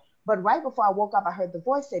real. But right before I woke up, I heard the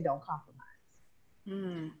voice say, don't compromise.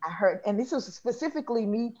 I heard, and this was specifically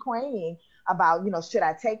me praying about, should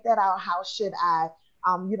I take that out? How should I,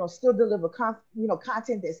 still deliver,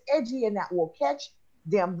 content that's edgy and that will catch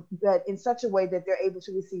them, but in such a way that they're able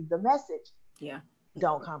to receive the message. Yeah.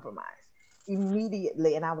 Don't compromise.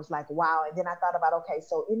 Immediately. And I was like, wow. And then I thought about, okay,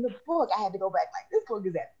 so in the book, I had to go back, like, this book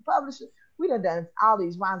is at the publisher. We done all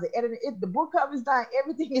these rounds of editing. The book cover is done.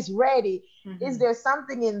 Everything is ready. Is there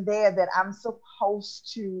something in there that I'm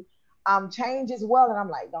supposed to change as well? And I'm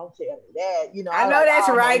like, don't tell me that. I know that's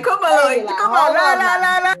right. Come on. Like, come on.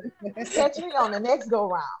 La. Catch me on the next go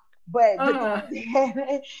round. But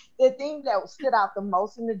the thing that stood out the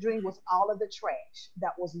most in the dream was all of the trash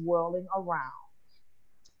that was whirling around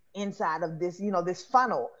inside of this, this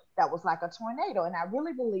funnel that was like a tornado. And I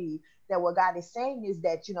really believe that what God is saying is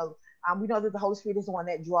that, we know that the Holy Spirit is the one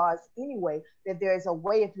that draws anyway, that there is a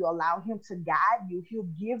way, if you allow him to guide you, he'll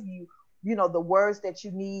give you, the words that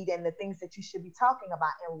you need and the things that you should be talking about.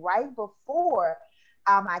 And right before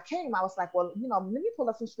I came, I was like, well, let me pull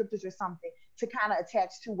up some scriptures or something to kind of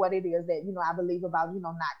attach to what it is that, I believe about,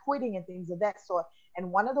 not quitting and things of that sort.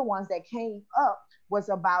 And one of the ones that came up was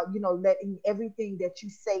about, letting everything that you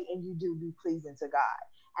say and you do be pleasing to God.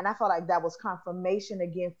 And I felt like that was confirmation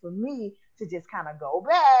again for me to just kind of go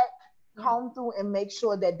back, comb through and make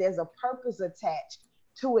sure that there's a purpose attached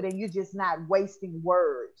to it and you're just not wasting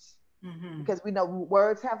words. Because we know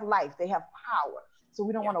words have life, they have power. So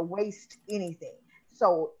we don't want to waste anything.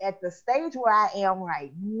 So at the stage where I am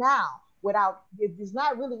right now, there's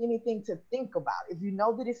not really anything to think about. If you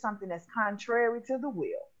know that it's something that's contrary to the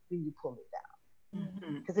will, then you pull it down.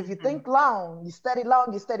 Because if you think long, you study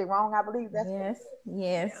wrong, I believe that's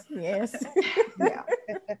yes. Yeah.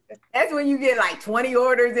 That's when you get like 20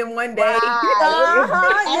 orders in one day.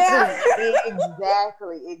 Right.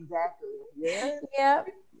 Exactly. Yeah.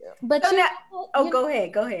 But go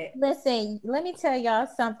ahead. Listen, let me tell y'all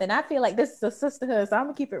something. I feel like this is a sisterhood, so I'm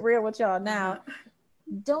gonna keep it real with y'all now.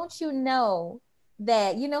 Don't you know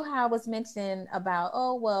that, how I was mentioning about,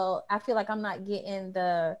 oh, well, I feel like I'm not getting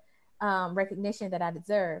the recognition that I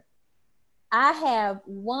deserve. I have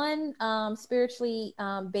one spiritually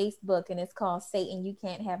based book, and it's called Satan, You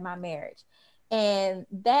Can't Have My Marriage. And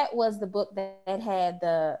that was the book that had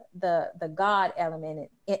the God element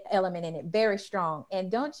in it very strong. And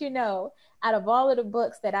don't you know, out of all of the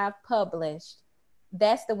books that I've published,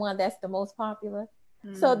 that's the one that's the most popular.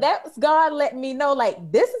 So that was God letting me know,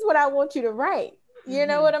 like, this is what I want you to write. You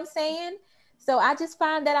know what I'm saying? So I just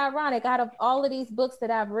find that ironic. Out of all of these books that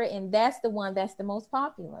I've written, that's the one that's the most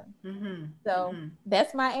popular. So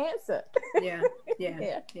that's my answer. Yeah,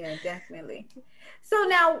 definitely. So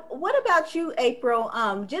now, what about you, April?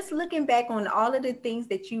 Just looking back on all of the things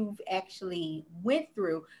that you've actually went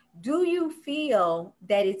through, do you feel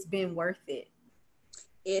that it's been worth it?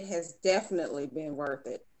 It has definitely been worth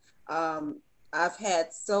it. I've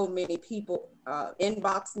had so many people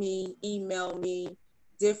inbox me, email me,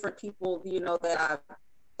 different people, that I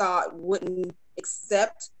thought wouldn't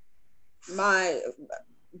accept my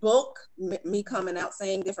book, me coming out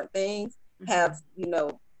saying different things, have,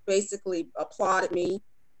 basically applauded me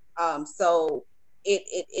So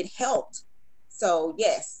it helped. So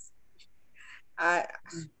yes, I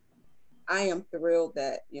am thrilled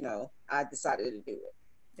that, I decided to do it.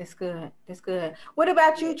 That's good. That's good. What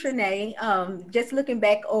about you, Yes. Trena? Just looking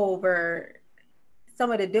back over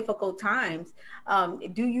some of the difficult times,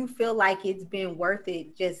 do you feel like it's been worth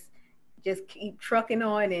it? Just keep trucking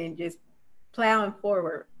on and just plowing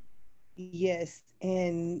forward. Yes,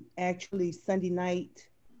 and actually Sunday night,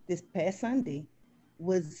 this past Sunday,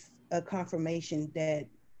 was a confirmation that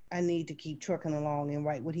I need to keep trucking along and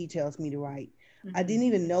write what he tells me to write. I Mm-hmm. didn't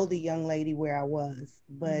even know the young lady where I was,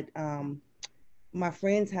 but my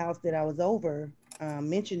friend's house that I was over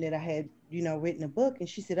mentioned that I had, written a book, and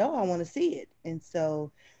she said, "Oh, I want to see it." And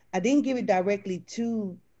so I didn't give it directly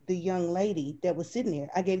to the young lady that was sitting there.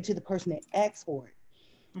 I gave it to the person that asked for it.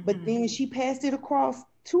 But Mm-hmm. then when she passed it across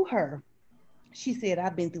to her, she said,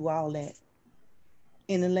 "I've been through all that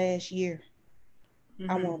in the last year.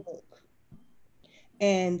 I Mm-hmm. want a book."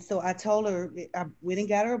 And so I told her, I went and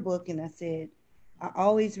got her a book, and I said, "I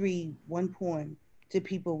always read one poem to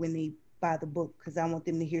people when they buy the book because I want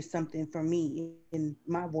them to hear something from me in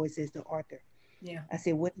my voice as the author." Yeah. I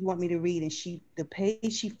said, "What do you want me to read?" And the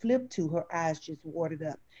page she flipped to, her eyes just watered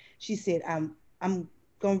up. She said, I'm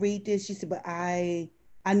gonna read this." She said, "But I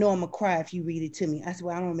know I'm gonna cry if you read it to me." I said,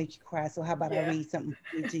 "Well, I don't wanna make you cry, so how about I Yeah. read something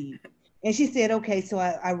funny to you?" And she said, "Okay." So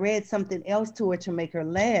I read something else to her to make her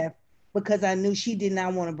laugh because I knew she did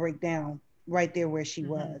not want to break down right there where she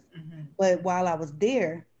Mm-hmm. was. Mm-hmm. But while I was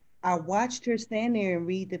there, I watched her stand there and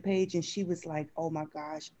read the page, and she was like, "Oh my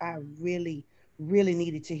gosh, I really, really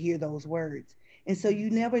needed to hear those words." And so you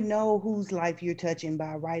never know whose life you're touching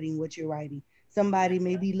by writing what you're writing. Somebody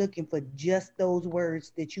may be looking for just those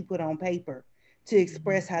words that you put on paper to Mm-hmm.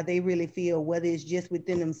 express how they really feel, whether it's just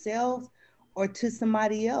within themselves or to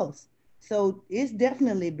somebody else. So it's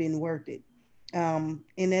definitely been worth it.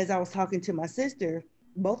 And as I was talking to my sister,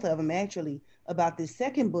 both of them actually, about this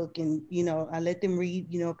second book, and I let them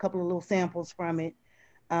read, a couple of little samples from it.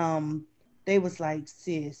 Um, they was like,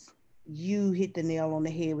 "Sis, you hit the nail on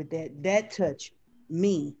the head with that. That touched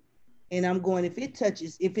me." And I'm going, if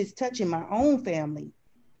it's touching my own family,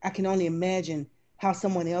 I can only imagine how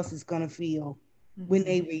someone else is gonna feel when Mm-hmm.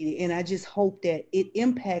 they read it. And I just hope that it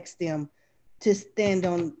impacts them to stand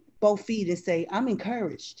on both feet and say, "I'm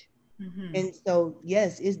encouraged." Mm-hmm. And so,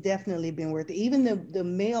 yes, it's definitely been worth it. Even the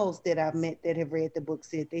males that I've met that have read the book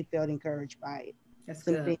said they felt encouraged by it. That's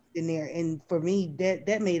Some good. things in there, and for me,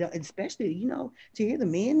 that made, especially to hear the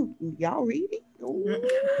men y'all reading. Ooh,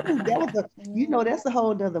 that was that's a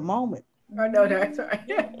whole other moment. Oh no, that's right.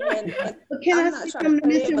 Yeah, and But can I'm I not say trying to something, put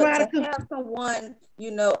Miss in, but to Erotica? have someone,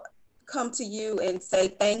 come to you and say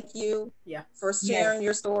thank you Yeah. for Yes, sharing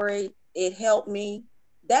your story, it helped me.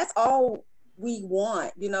 That's all we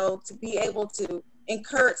want, to be able to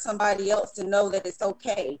encourage somebody else to know that it's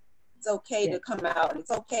okay. It's okay yes, to come out.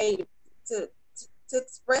 It's okay to, to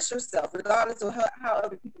express yourself, regardless of how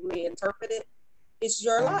other people may interpret it. It's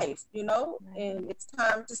your right. life, and it's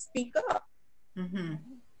time to speak up. Mm-hmm.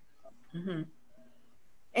 Mm-hmm.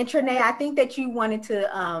 And Trina, I think that you wanted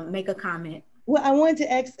to make a comment. Well, I wanted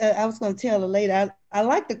to ask. I was going to tell her later. I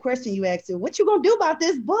like the question you asked her. What you gonna do about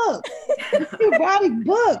this book? This erotic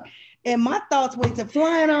book. And my thoughts went to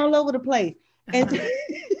flying all over the place. And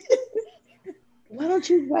why don't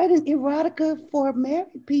you write an erotica for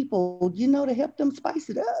married people? To help them spice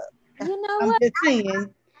it up. You know I'm what? just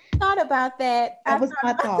saying I thought about that. that was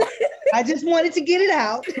my thought. I just wanted to get it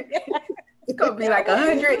out. It's gonna be That like a would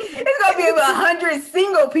be hundred. good. It's gonna be about 100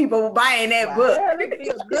 single people buying that Wow. book. That'll be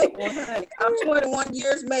a good one, honey. I'm 21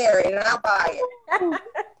 years married and I'll buy it.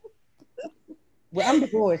 Well, I'm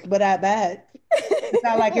divorced, but I buy it. It's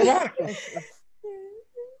not like erotica.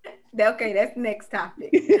 Okay, that's the next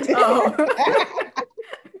topic.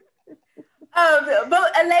 Um,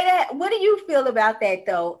 but Aleda, what do you feel about that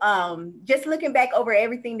though? Just looking back over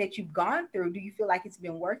everything that you've gone through, do you feel like it's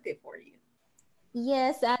been worth it for you?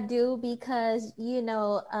 Yes, I do because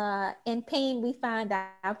in pain we find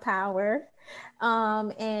our power,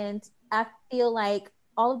 and I feel like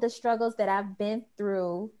all of the struggles that I've been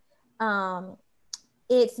through, um,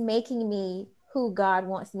 it's making me who God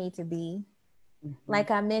wants me to be. Mhm.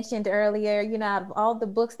 Like I mentioned earlier, out of all the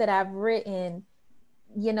books that I've written,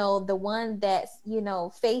 the one that's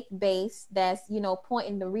faith based, that's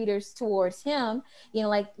pointing the readers towards him,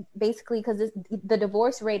 like basically because the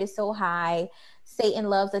divorce rate is so high. Satan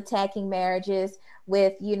loves attacking marriages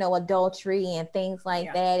with adultery and things like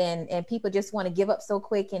Yeah. that, and people just want to give up so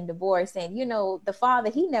quick in divorce. And the Father,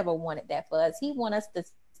 he never wanted that for us. He want us to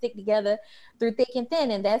stick together through thick and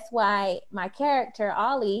thin. And that's why my character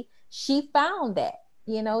Ollie, she found that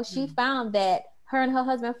she Mhm. found that her and her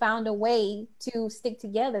husband found a way to stick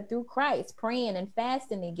together through Christ, praying and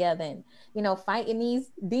fasting together, and fighting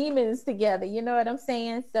these demons together. You know what I'm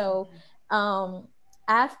saying? So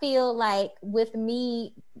I feel like with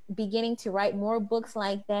me beginning to write more books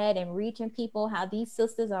like that and reaching people, how these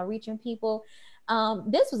sisters are reaching people,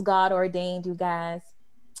 this was God ordained, you guys.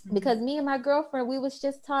 Because me and my girlfriend, we was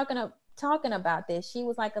just talking about this. She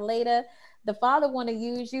was like, Aleda, the Father want to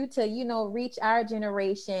use you to reach our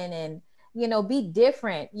generation and be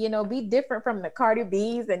different, be different from the Cardi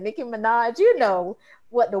B's and Nicki Minaj,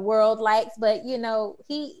 what the world likes. But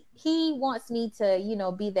he wants me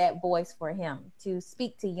to be that voice for him, to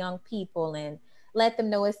speak to young people and let them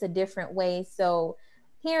know it's a different way. So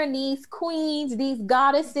hearing these queens, these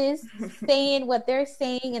goddesses saying what they're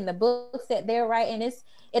saying in the books that they're writing,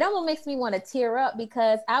 it almost makes me want to tear up,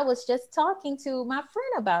 because I was just talking to my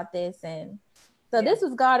friend about this. And so this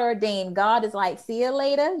was God ordained. God is like, see you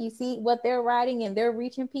later. You see what they're writing and they're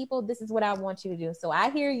reaching people. This is what I want you to do. So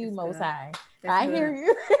I hear you, that's Most good. High. That's I good. Hear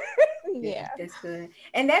you. Yeah. That's good.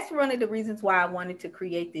 And that's one of the reasons why I wanted to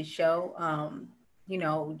create this show.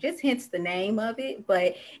 Just hence the name of it,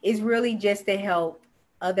 but it's really just to help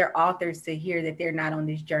other authors to hear that they're not on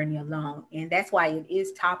this journey alone. And that's why it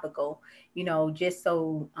is topical, just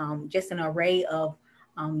so just an array of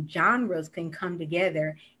genres can come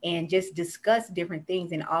together and just discuss different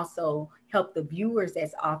things, and also help the viewers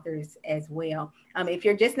as authors as well. If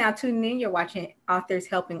you're just now tuning in, you're watching Authors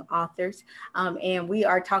Helping Authors, and we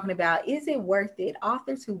are talking about, is it worth it?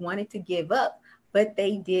 Authors who wanted to give up, but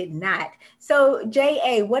they did not. So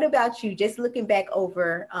J.A., what about you? Just looking back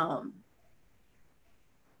over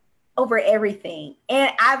everything,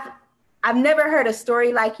 and I've never heard a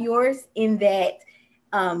story like yours, in that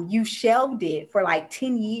you shelved it for like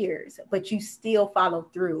 10 years, but you still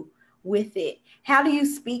followed through with it. How do you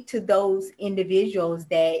speak to those individuals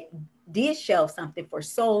that did shelve something for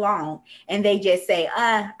so long and they just say,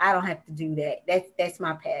 I don't have to do that. That's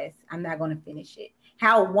my past. I'm not going to finish it.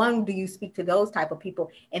 How, one, do you speak to those type of people?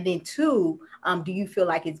 And then two, do you feel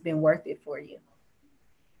like it's been worth it for you?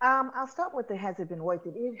 I'll start with the has it been worth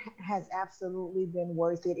it? It has absolutely been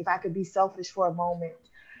worth it. If I could be selfish for a moment,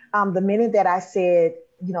 the minute that I said,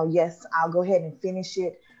 yes, I'll go ahead and finish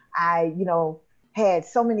it, I, had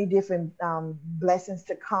so many different blessings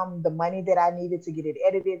to come, the money that I needed to get it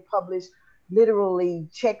edited, published, literally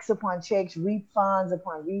checks upon checks, refunds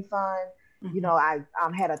upon refund. Mm-hmm. I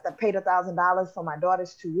had paid $1,000 for my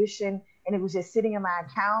daughter's tuition, and it was just sitting in my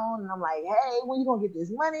account. And I'm like, hey, when you gonna get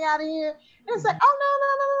this money out of here? And it's like,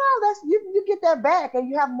 oh, no, that's you get that back, and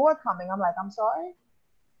you have more coming. I'm like, I'm sorry.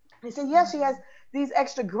 He said, yes, she has these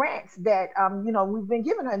extra grants that we've been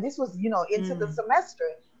giving her, and this was into the semester,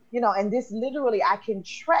 and this literally I can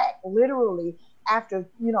track literally after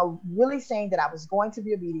really saying that I was going to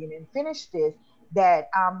be obedient and finish this, that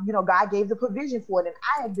God gave the provision for it. And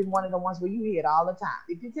I had been one of the ones where you hear it all the time,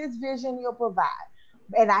 if it's his vision, he'll provide.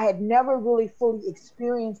 And I had never really fully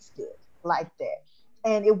experienced it like that.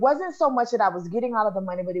 And it wasn't so much that I was getting out of the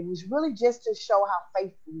money, but it was really just to show how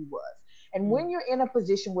faithful he was. And when you're in a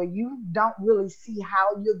position where you don't really see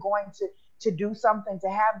how you're going to do something, to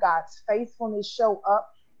have God's faithfulness show up,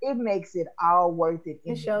 it makes it all worth it.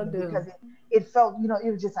 It sure do. Because it felt,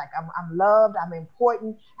 it was just like, I'm loved, I'm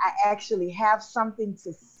important. I actually have something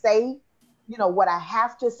to say. What I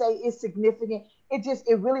have to say is significant.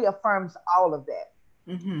 It really affirms all of that.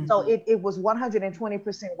 Mm-hmm. So it was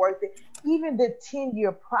 120% worth it. Even the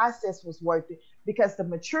 10-year process was worth it, because the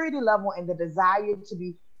maturity level and the desire to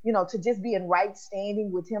be, to just be in right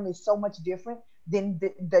standing with him is so much different than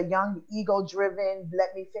the young ego-driven,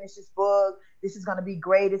 let me finish this book, this is going to be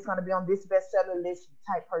great, it's going to be on this bestseller list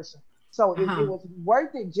type person. So it was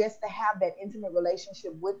worth it just to have that intimate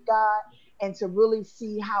relationship with God, and to really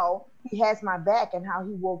see how he has my back and how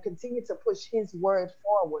he will continue to push his word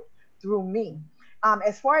forward through me.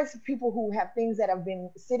 As far as people who have things that have been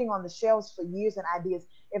sitting on the shelves for years and ideas,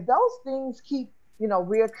 if those things keep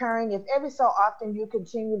reoccurring, if every so often you're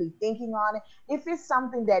continually thinking on it, if it's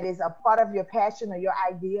something that is a part of your passion or your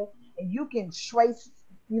idea, and you can trace,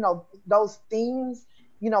 those themes,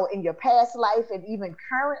 in your past life and even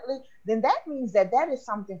currently, then that means that is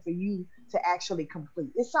something for you to actually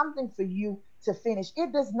complete. It's something for you to finish.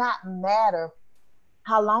 It does not matter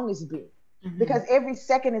how long it's been. Mm-hmm. Because every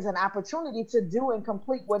second is an opportunity to do and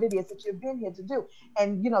complete what it is that you've been here to do.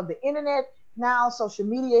 And, the internet now, social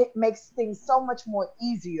media makes things so much more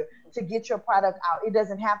easier to get your product out. It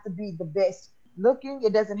doesn't have to be the best looking.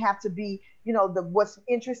 It doesn't have to be, what's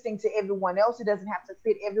interesting to everyone else. It doesn't have to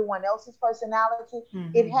fit everyone else's personality.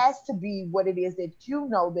 Mm-hmm. It has to be what it is that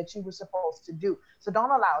that you were supposed to do. So don't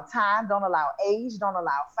allow time, don't allow age, don't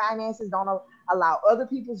allow finances, don't allow other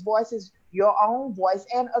people's voices, your own voice,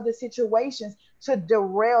 and other situations to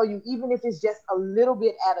derail you, even if it's just a little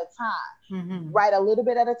bit at a time. Right, a little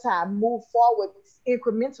bit at a time, move forward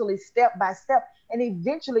incrementally, step by step, and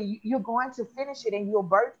eventually you're going to finish it and you'll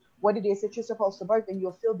birth what it is that you're supposed to birth, and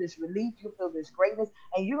you'll feel this relief, you'll feel this greatness,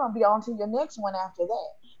 and you're going to be on to your next one after that.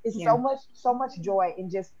 It's so much joy in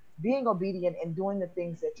just being obedient and doing the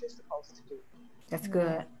things that you're supposed to do. That's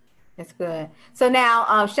good. That's good. So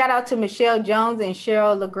now, shout out to Michelle Jones and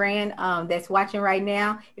Cheryl LeGrand that's watching right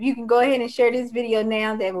now. If you can go ahead and share this video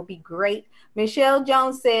now, that would be great. Michelle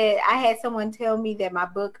Jones said, I had someone tell me that my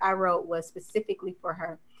book I wrote was specifically for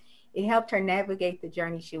her. It helped her navigate the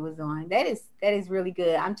journey she was on. That is really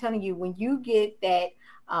good. I'm telling you, when you get that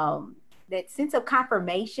that sense of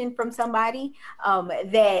confirmation from somebody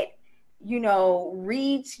that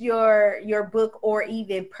reads your book or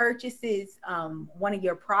even purchases one of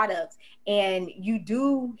your products, and you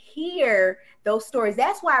do hear those stories.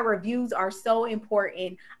 That's why reviews are so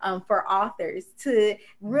important for authors, to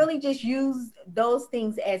really just use those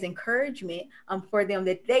things as encouragement for them,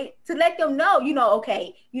 that to let them know,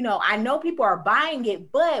 okay, I know people are buying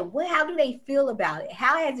it, but how do they feel about it?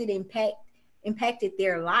 How has it impacted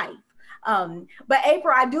their life? But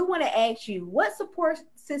April, I do want to ask you, what support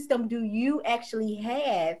system do you actually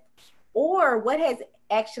have, or what has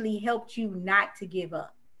actually helped you not to give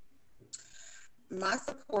up? My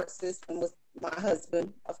support system was my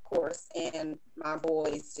husband, of course, and my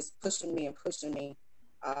boys just pushing me and pushing me.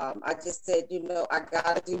 I just said, I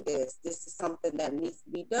gotta do this. This is something that needs to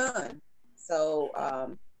be done. So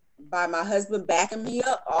by my husband backing me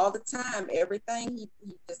up all the time, everything, he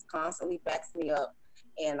just constantly backs me up,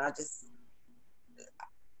 and I just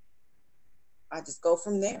go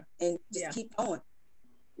from there and just keep going.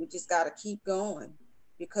 We just got to keep going,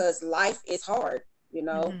 because life is hard.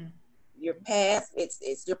 Your past,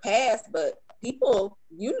 it's your past, but people,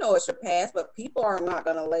 it's your past, but people are not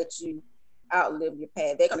going to let you outlive your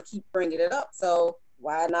past. They're going to keep bringing it up. So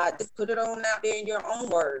why not just put it on out there in your own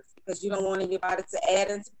words, because you don't want anybody to add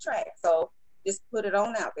and subtract. So just put it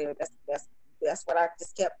on out there. That's what I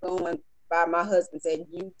just kept going by. My husband said,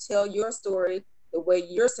 you tell your story the way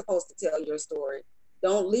you're supposed to tell your story.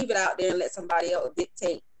 Don't leave it out there and let somebody else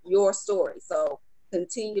dictate your story. So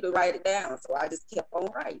continue to write it down. So I just kept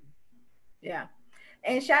on writing. Yeah.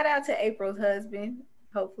 And shout out to April's husband.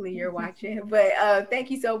 Hopefully you're watching. But thank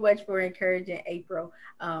you so much for encouraging April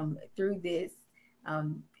through this,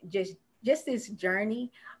 just this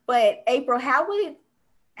journey. But April,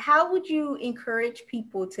 how would you encourage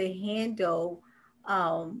people to handle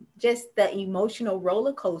just the emotional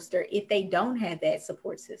roller coaster if they don't have that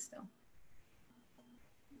support system?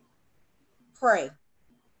 Pray.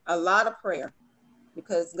 A lot of prayer,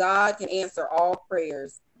 because God can answer all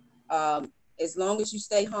prayers. As long as you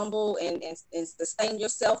stay humble and sustain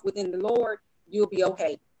yourself within the Lord, you'll be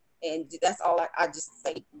okay. And that's all I just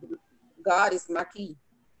say. God is my key.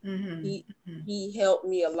 He helped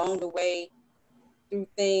me along the way through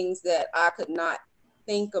things that I could not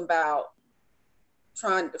think about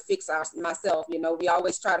trying to fix myself. We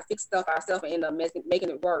always try to fix stuff ourselves and end up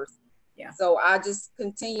making it worse. Yeah. So I just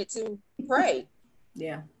continue to pray.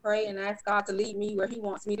 Yeah. Pray and ask God to lead me where he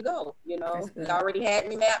wants me to go. He already had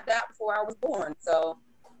me mapped out before I was born. So,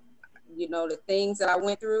 the things that I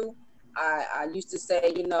went through, I used to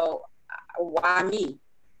say, why me?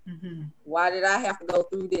 Why did I have to go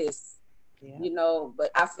through this? Yeah. But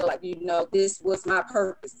I feel like, this was my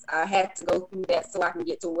purpose. I had to go through that so I can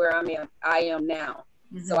get to where I am now.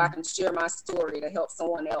 So I can share my story to help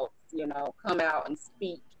someone else, come out and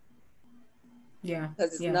speak. Yeah.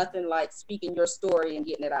 Because it's nothing like speaking your story and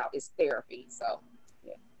getting it out. It's therapy. So,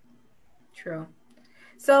 yeah. True.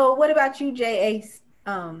 So what about you, J.A.?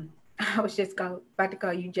 I was just about to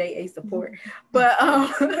call you J.A. Support, but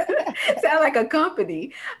sound like a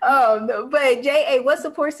company. But J.A., what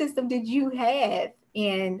support system did you have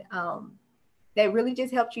and that really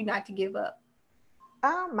just helped you not to give up?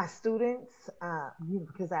 My students,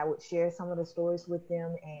 because I would share some of the stories with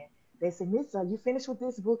them, and they said, Miss, are you finished with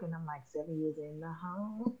this book? And I'm like, 7 years in the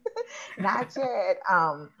home. Not yet.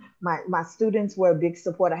 My students were a big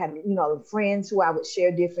support. I had, friends who I would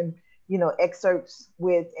share different, excerpts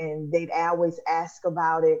with, and they'd always ask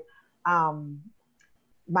about it.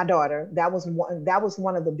 My daughter, that was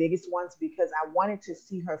one of the biggest ones, because I wanted to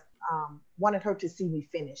see her, wanted her to see me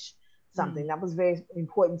finish something. That was very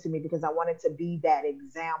important to me, because I wanted to be that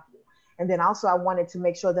example. And then also I wanted to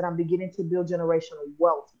make sure that I'm beginning to build generational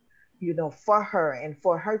wealth, for her and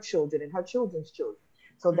for her children and her children's children.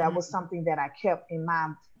 So that was something that I kept in my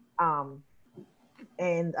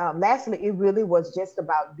And lastly, it really was just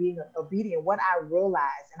about being obedient. What I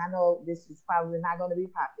realized, and I know this is probably not going to be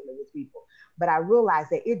popular with people, but I realized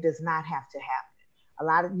that it does not have to happen. A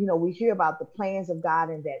lot of, we hear about the plans of God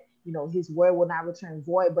and that, his word will not return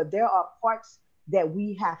void, but there are parts that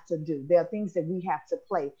we have to do. There are things that we have to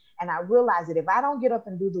play. And I realize that if I don't get up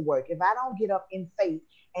and do the work, if I don't get up in faith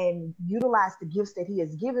and utilize the gifts that he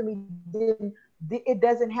has given me, then it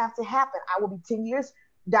doesn't have to happen. I will be 10 years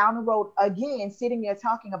down the road again, sitting there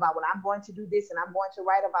talking about, well, I'm going to do this and I'm going to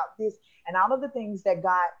write about this, and all of the things that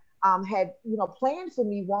God had, planned for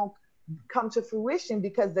me won't come to fruition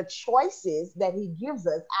because the choices that he gives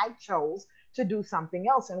us, I chose to do something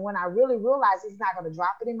else. And when I really realized he's not going to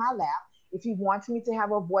drop it in my lap, if he wants me to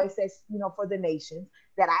have a voice that's, for the nations,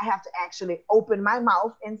 that I have to actually open my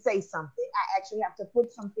mouth and say something. I actually have to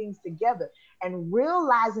put some things together, and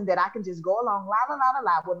realizing that I can just go along, la, la, la, la,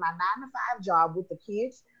 la, with my 9-to-5 job with the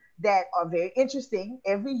kids that are very interesting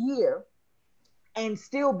every year and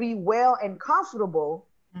still be well and comfortable.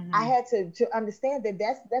 Mm-hmm. I had to understand that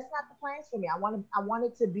that's not the plans for me. I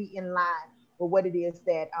wanted to be in line with what it is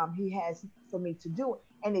that he has for me to do.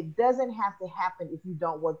 And it doesn't have to happen if you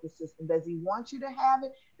don't work the system. Does he want you to have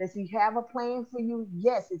it? Does he have a plan for you?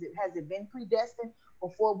 Yes. Has it been predestined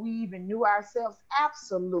before we even knew ourselves?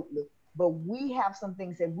 Absolutely. But we have some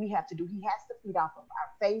things that we have to do. He has to feed off of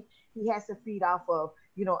our faith. He has to feed off of,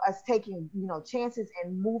 us taking, chances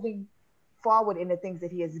and moving forward in the things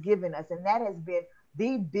that he has given us. And that has been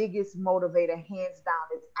the biggest motivator, hands down,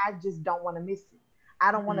 is I just don't want to miss it.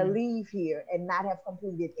 I don't want to leave here and not have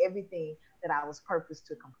completed everything that I was purposed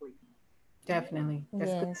to complete. Definitely.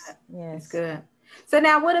 That's good. Yes. That's good. So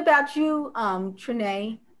now what about you,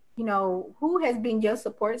 Trena? Who has been your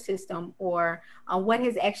support system, or what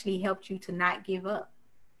has actually helped you to not give up?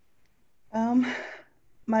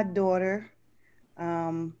 My daughter,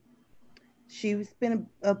 she's been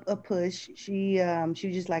a push. She was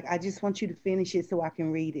just like, I just want you to finish it so I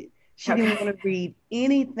can read it. She didn't want to read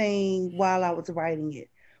anything while I was writing it,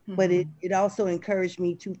 but it also encouraged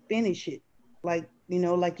me to finish it. Like,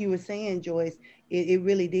 like you were saying, Joyce, it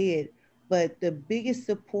really did. But the biggest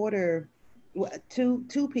supporter,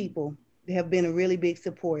 two people have been a really big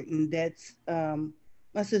support, and that's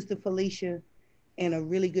my sister Felicia and a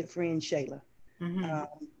really good friend, Shayla.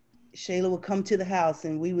 Shayla would come to the house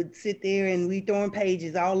and we would sit there and we throwing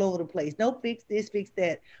pages all over the place. No, fix this, fix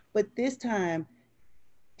that. But this time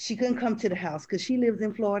she couldn't come to the house because she lives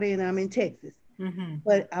in Florida and I'm in Texas.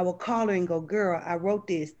 But I would call her and go, girl, I wrote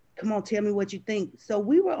this. Come on, tell me what you think. So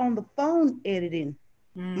we were on the phone editing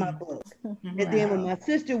my book. And then when my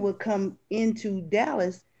sister would come into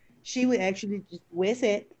Dallas, she would actually just, where's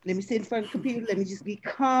that? Let me sit in front of the computer. Let me just be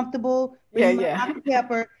comfortable. Bring my Dr.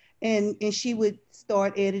 Pepper. And she would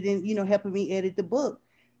start editing, helping me edit the book.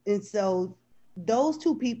 And so those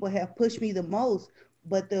two people have pushed me the most.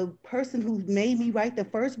 But the person who made me write the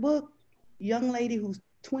first book, young lady who's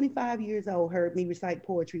 25 years old, heard me recite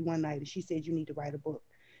poetry one night and she said, you need to write a book.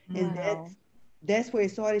 And that's where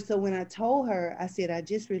it started. So when I told her, I said, I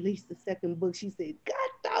just released the second book. She said, God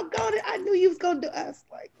doggone it, I knew you was going to do it. I was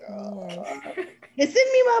like, and send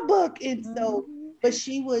me my book. And so, but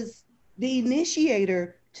she was the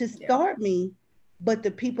initiator to start me. But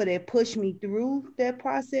the people that pushed me through that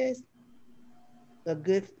process, a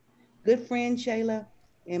good friend, Shayla,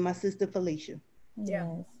 and my sister, Felicia.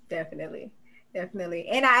 Yeah, definitely.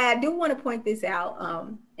 And I do want to point this out,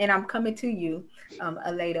 and I'm coming to you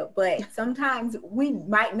later, but sometimes we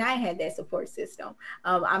might not have that support system.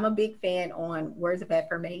 I'm a big fan on words of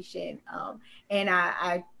affirmation, and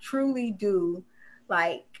I truly do,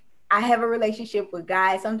 like, I have a relationship with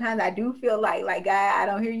God. Sometimes I do feel like God, I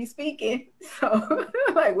don't hear you speaking. So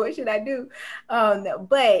like, what should I do?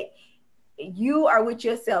 But you are with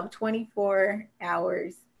yourself 24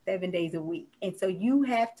 hours, 7 days a week. And so you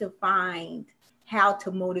have to find how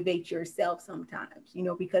to motivate yourself sometimes,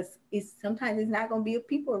 because sometimes it's not going to be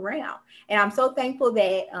people around. And I'm so thankful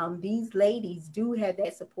that these ladies do have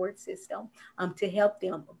that support system to help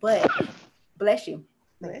them. But bless you.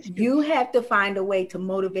 You have to find a way to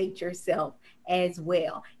motivate yourself as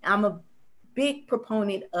well. I'm a big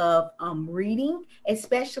proponent of reading,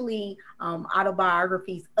 especially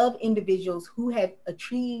autobiographies of individuals who have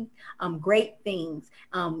achieved great things,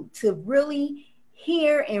 to really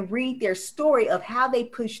hear and read their story of how they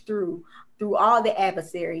pushed through all the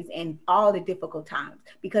adversaries and all the difficult times,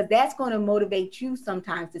 because that's going to motivate you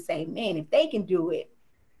sometimes to say, man, if they can do it,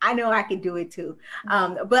 I know I can do it too.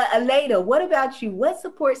 But Aliada, what about you? What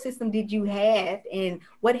support system did you have, and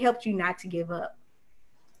what helped you not to give up?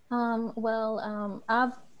 For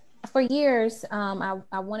years,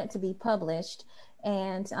 I wanted to be published,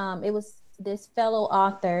 and it was this fellow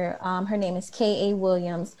author. Her name is K.A.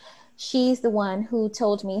 Williams. She's the one who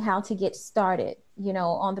told me how to get started,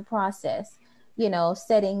 on the process,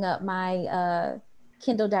 setting up my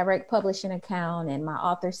Kindle Direct Publishing account and my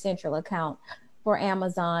Author Central account for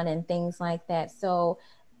Amazon and things like that. So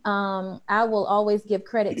I will always give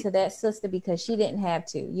credit to that sister because she didn't have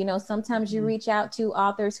to. Sometimes you reach out to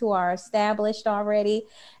authors who are established already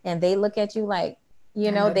and they look at you like,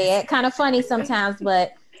 they act kind of funny sometimes,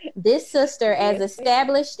 but this sister, as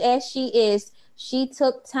established as she is, she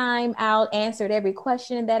took time out, answered every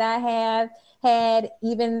question that I have had,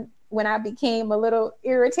 even when I became a little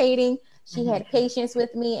irritating. She had patience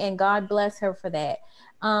with me, and God bless her for that.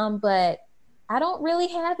 But I don't really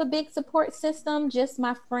have a big support system, just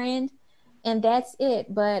my friend, and that's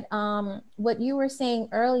it. But what you were saying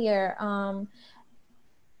earlier,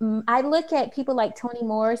 I look at people like Toni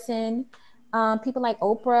Morrison, people like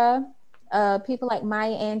Oprah, people like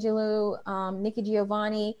Maya Angelou, Nikki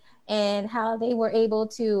Giovanni, and how they were able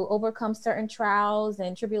to overcome certain trials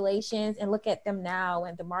and tribulations, and look at them now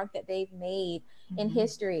and the mark that they've made in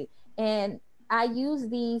history. And I use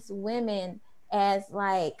these women as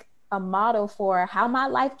like a model for how my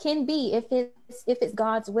life can be if it's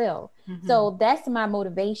God's will. So that's my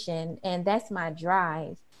motivation and that's my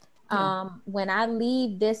drive. When I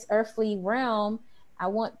leave this earthly realm, I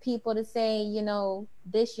want people to say,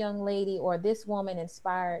 this young lady or this woman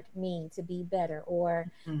inspired me to be better,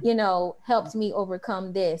 or, helped me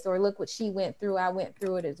overcome this, or look what she went through. I went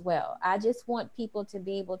through it as well. I just want people to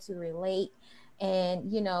be able to relate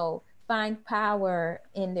and, find power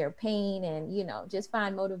in their pain and, just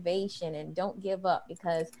find motivation and don't give up,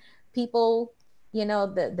 because people,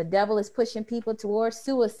 the devil is pushing people towards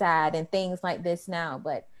suicide and things like this now.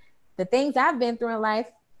 But the things I've been through in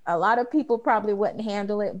life, a lot of people probably wouldn't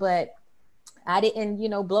handle it, but I didn't,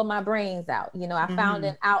 blow my brains out. I found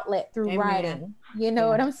an outlet through writing,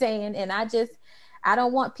 what I'm saying? And I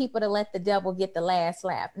don't want people to let the devil get the last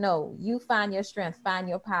laugh. No, you find your strength, find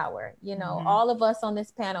your power. All of us on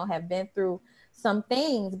this panel have been through some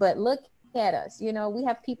things, but look at us. We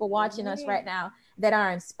have people watching us right now that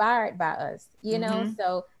are inspired by us,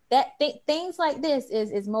 so that things like this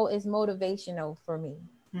is motivational for me.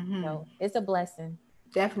 So it's a blessing.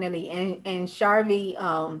 Definitely. And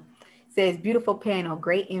Sharvie says, beautiful panel,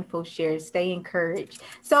 great info shared, stay encouraged.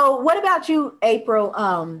 So what about you, April?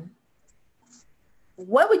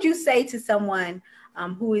 What would you say to someone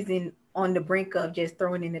who is on the brink of just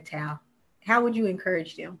throwing in the towel? How would you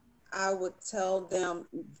encourage them? I would tell them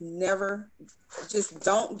just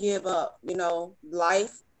don't give up.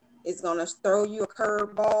 Life is going to throw you a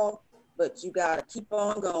curveball, but you got to keep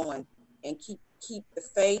on going and keep the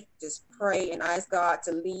faith. Just pray and ask God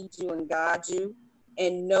to lead you and guide you,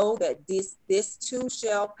 and know that this too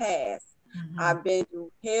shall pass. I've been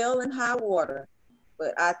through hell and high water,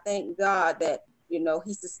 but I thank God that,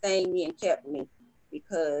 he sustained me and kept me,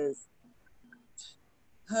 because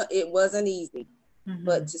it wasn't easy.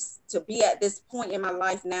 But just to be at this point in my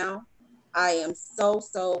life now, I am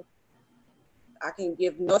so I can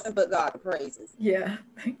give nothing but God the praises. Yeah.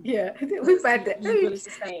 We about to, he really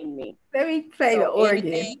sustained me. Let me play the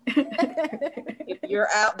organ. If you're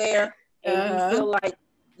out there and you feel like,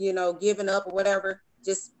 giving up or whatever,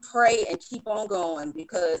 just pray and keep on going,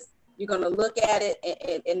 because you're going to look at it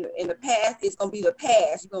and in the past, it's going to be the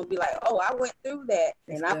past. You're going to be like, oh, I went through that.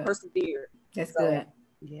 That's and good. I persevered. That's good.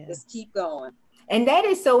 Yeah. Just keep going. And that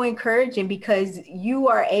is so encouraging, because you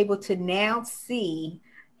are able to now see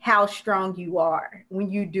how strong you are when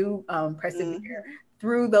you do persevere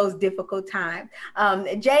through those difficult times.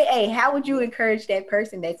 J.A., how would you encourage that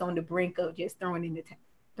person that's on the brink of just throwing in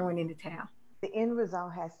the towel? The end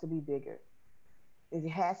result has to be bigger. It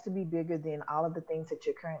has to be bigger than all of the things that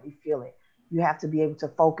you're currently feeling. You have to be able to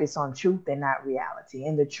focus on truth and not reality.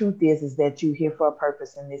 And the truth is that you're here for a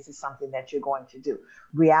purpose, and this is something that you're going to do.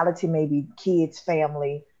 Reality may be kids,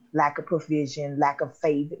 family, lack of provision, lack of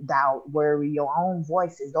faith, doubt, worry, your own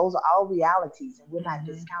voices. Those are all realities, and we're not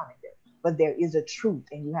discounting them. But there is a truth,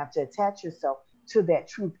 and you have to attach yourself to that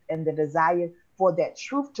truth. And the desire for that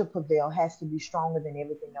truth to prevail has to be stronger than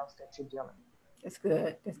everything else that you're dealing with. That's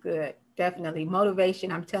good. That's good. Definitely.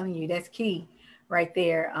 Motivation, I'm telling you, that's key right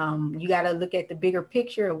there. You got to look at the bigger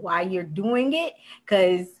picture of why you're doing it,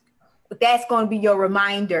 because that's going to be your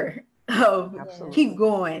reminder of keep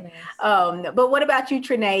going. Yes. But what about you,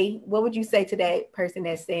 Trena? What would you say to that person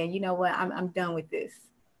that's saying, you know what, I'm done with this?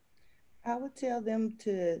 I would tell them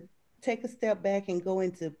to take a step back and go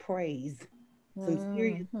into praise, some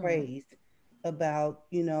serious praise about,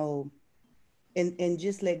 and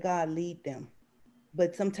just let God lead them.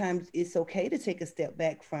 But sometimes it's okay to take a step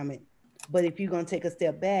back from it. But if you're going to take a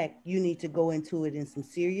step back, you need to go into it in some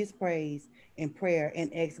serious praise and prayer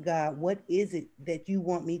and ask God, what is it that you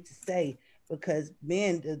want me to say? Because,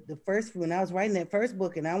 man, the first, when I was writing that first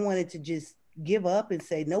book and I wanted to just give up and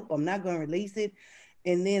say, nope, I'm not going to release it.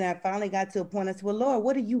 And then I finally got to a point, I said, well, Lord,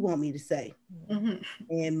 what do you want me to say? Mm-hmm.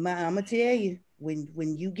 And I'm going to tell you,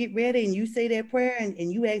 when you get ready and you say that prayer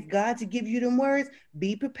and you ask God to give you them words,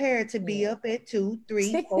 be prepared to be up at 2,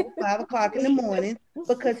 3, 4, 5 o'clock in the morning,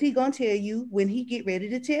 because he going to tell you when he get ready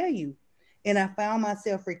to tell you. And I found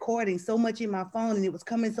myself recording so much in my phone, and it was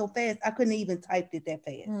coming so fast, I couldn't even type it that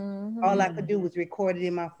fast. Mm-hmm. All I could do was record it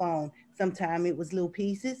in my phone. Sometimes it was little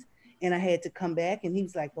pieces, and I had to come back, and he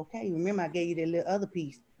was like, okay, remember I gave you that little other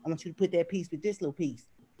piece. I want you to put that piece with this little piece.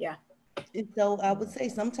 Yeah. And so I would say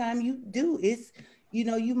sometimes you do. It's,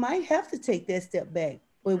 you might have to take that step back.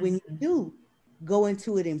 But when you do, go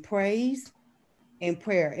into it in praise and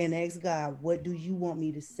prayer and ask God, what do you want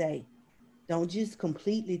me to say? Don't just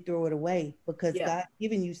completely throw it away, because God's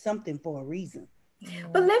giving you something for a reason.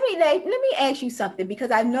 But let me ask you something,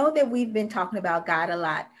 because I know that we've been talking about God a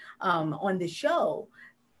lot on the show.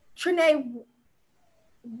 Trena,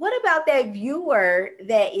 what about that viewer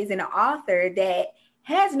that is an author that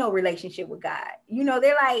has no relationship with God?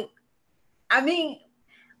 They're like, I mean,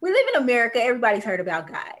 we live in America, everybody's heard about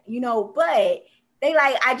God, but they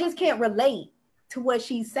like, I just can't relate to what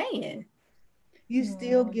she's saying. You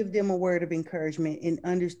still give them a word of encouragement and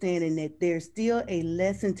understanding that there's still a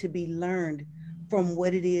lesson to be learned from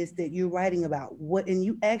what it is that you're writing about. And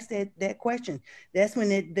you ask that question. That's when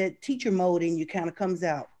that teacher mode in you kind of comes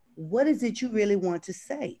out. What is it you really want to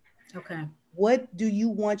say? Okay. What do you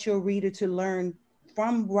want your reader to learn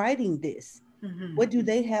from writing this? Mm-hmm. What do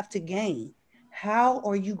they have to gain? How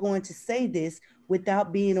are you going to say this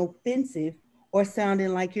without being offensive or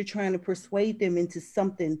sounding like you're trying to persuade them into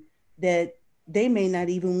something that they may not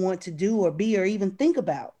even want to do or be or even think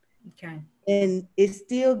about? Okay. And it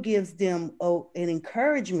still gives them an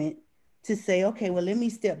encouragement to say, okay, well, let me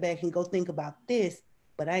step back and go think about this,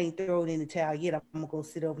 but I ain't throwing in the towel yet. I'm going to go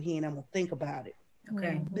sit over here and I'm going to think about it.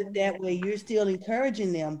 Okay. But that way you're still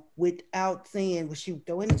encouraging them without saying, well, shoot,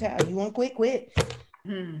 throw in the towel. You want to quit.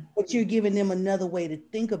 But you're giving them another way to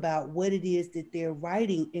think about what it is that they're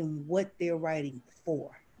writing and what they're writing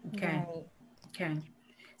for. Okay. Right. Okay.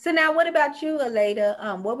 So now what about you,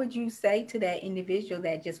 Aliada? What would you say to that individual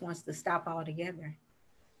that just wants to stop altogether?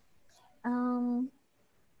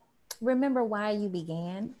 Remember why you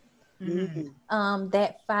began. Mm-hmm.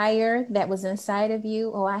 That fire that was inside of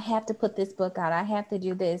you. Oh, I have to put this book out. I have to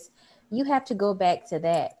do this. You have to go back to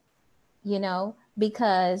that,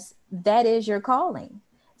 because that is your calling.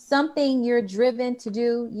 Something you're driven to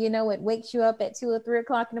do, it wakes you up at 2 or 3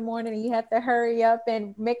 o'clock in the morning and you have to hurry up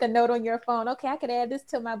and make a note on your phone. Okay, I could add this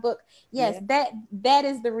to my book. Yes, that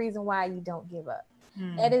is the reason why you don't give up.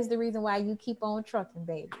 That is the reason why you keep on trucking,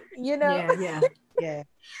 baby. Yeah.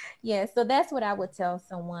 So that's what I would tell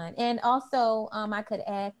someone. And also, I could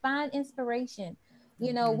add, find inspiration.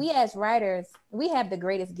 We as writers, we have the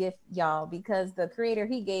greatest gift, y'all, because the creator,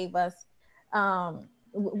 he gave us,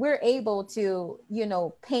 we're able to,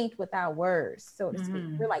 paint with our words, so to speak.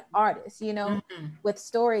 We're like artists, with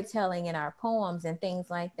storytelling in our poems and things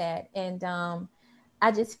like that. And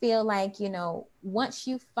I just feel like, once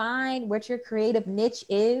you find what your creative niche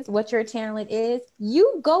is, what your talent is,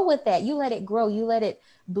 you go with that. You let it grow, you let it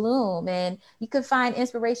bloom. And you could find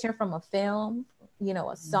inspiration from a film,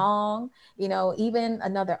 a song, even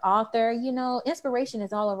another author. Inspiration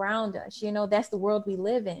is all around us. That's the world we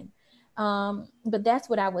live in. But that's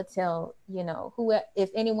what I would tell, if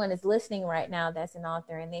anyone is listening right now that's an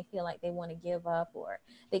author and they feel like they want to give up or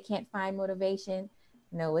they can't find motivation.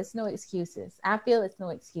 No, it's no excuses. I feel it's no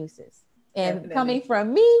excuses. And Definitely. Coming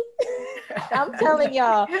from me, I'm telling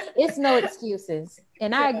y'all, it's no excuses.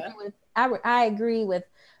 And I agree with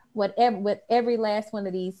every last one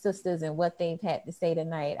of these sisters and what they've had to say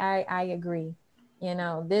tonight. I agree.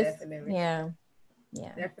 Definitely. Yeah.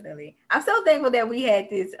 Definitely. I'm so thankful that we had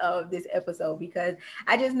this episode, because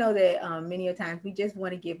I just know that many of times we just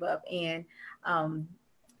want to give up, and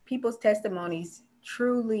people's testimonies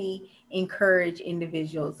truly encourage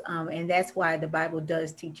individuals, and that's why the Bible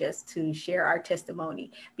does teach us to share our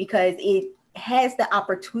testimony, because it has the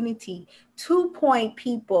opportunity to point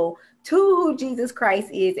people to who Jesus Christ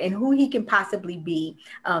is and who he can possibly be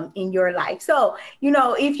in your life. So,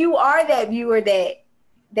 if you are that viewer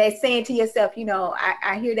that's saying to yourself,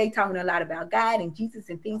 I hear they talking a lot about God and Jesus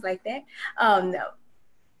and things like that.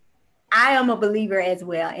 I am a believer as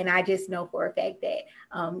well, and I just know for a fact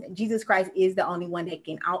that Jesus Christ is the only one that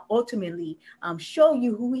can ultimately show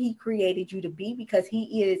you who He created you to be, because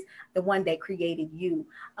He is the one that created you.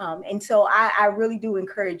 And so I really do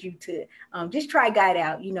encourage you to just try God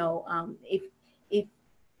out. You know, if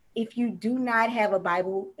if you do not have a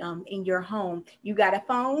Bible in your home, you got a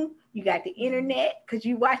phone, you got the internet, because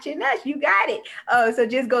you watching us, you got it. So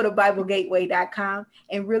just go to BibleGateway.com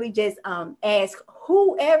and really just ask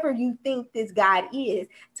whoever you think this God is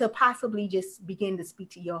to possibly just begin to speak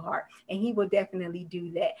to your heart. And He will definitely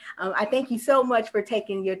do that. I thank you so much for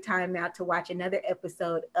taking your time out to watch another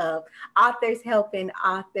episode of Authors Helping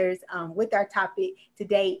Authors. With our topic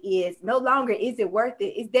today is no longer is it worth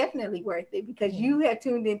it? It's definitely worth it, because you have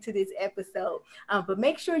tuned into this episode. But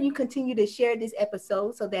make sure you continue to share this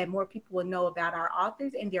episode so that more people will know about our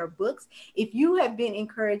authors and their books. If you have been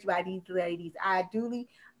encouraged by these ladies, I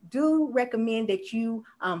do recommend that you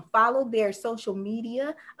follow their social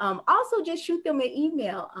media. Also, just shoot them an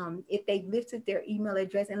email if they've listed their email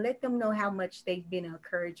address, and let them know how much they've been an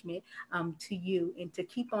encouragement to you, and to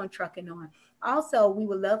keep on trucking on. Also, we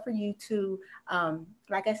would love for you to,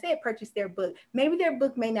 like I said, purchase their book. Maybe their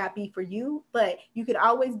book may not be for you, but you could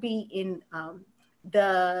always be in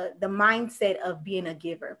the mindset of being a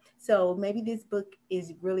giver. So maybe this book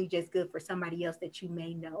is really just good for somebody else that you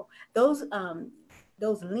may know.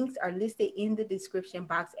 Those links are listed in the description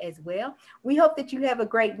box as well. We hope that you have a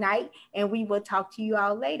great night, and we will talk to you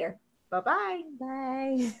all later. Bye-bye.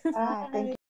 Bye. Thank you.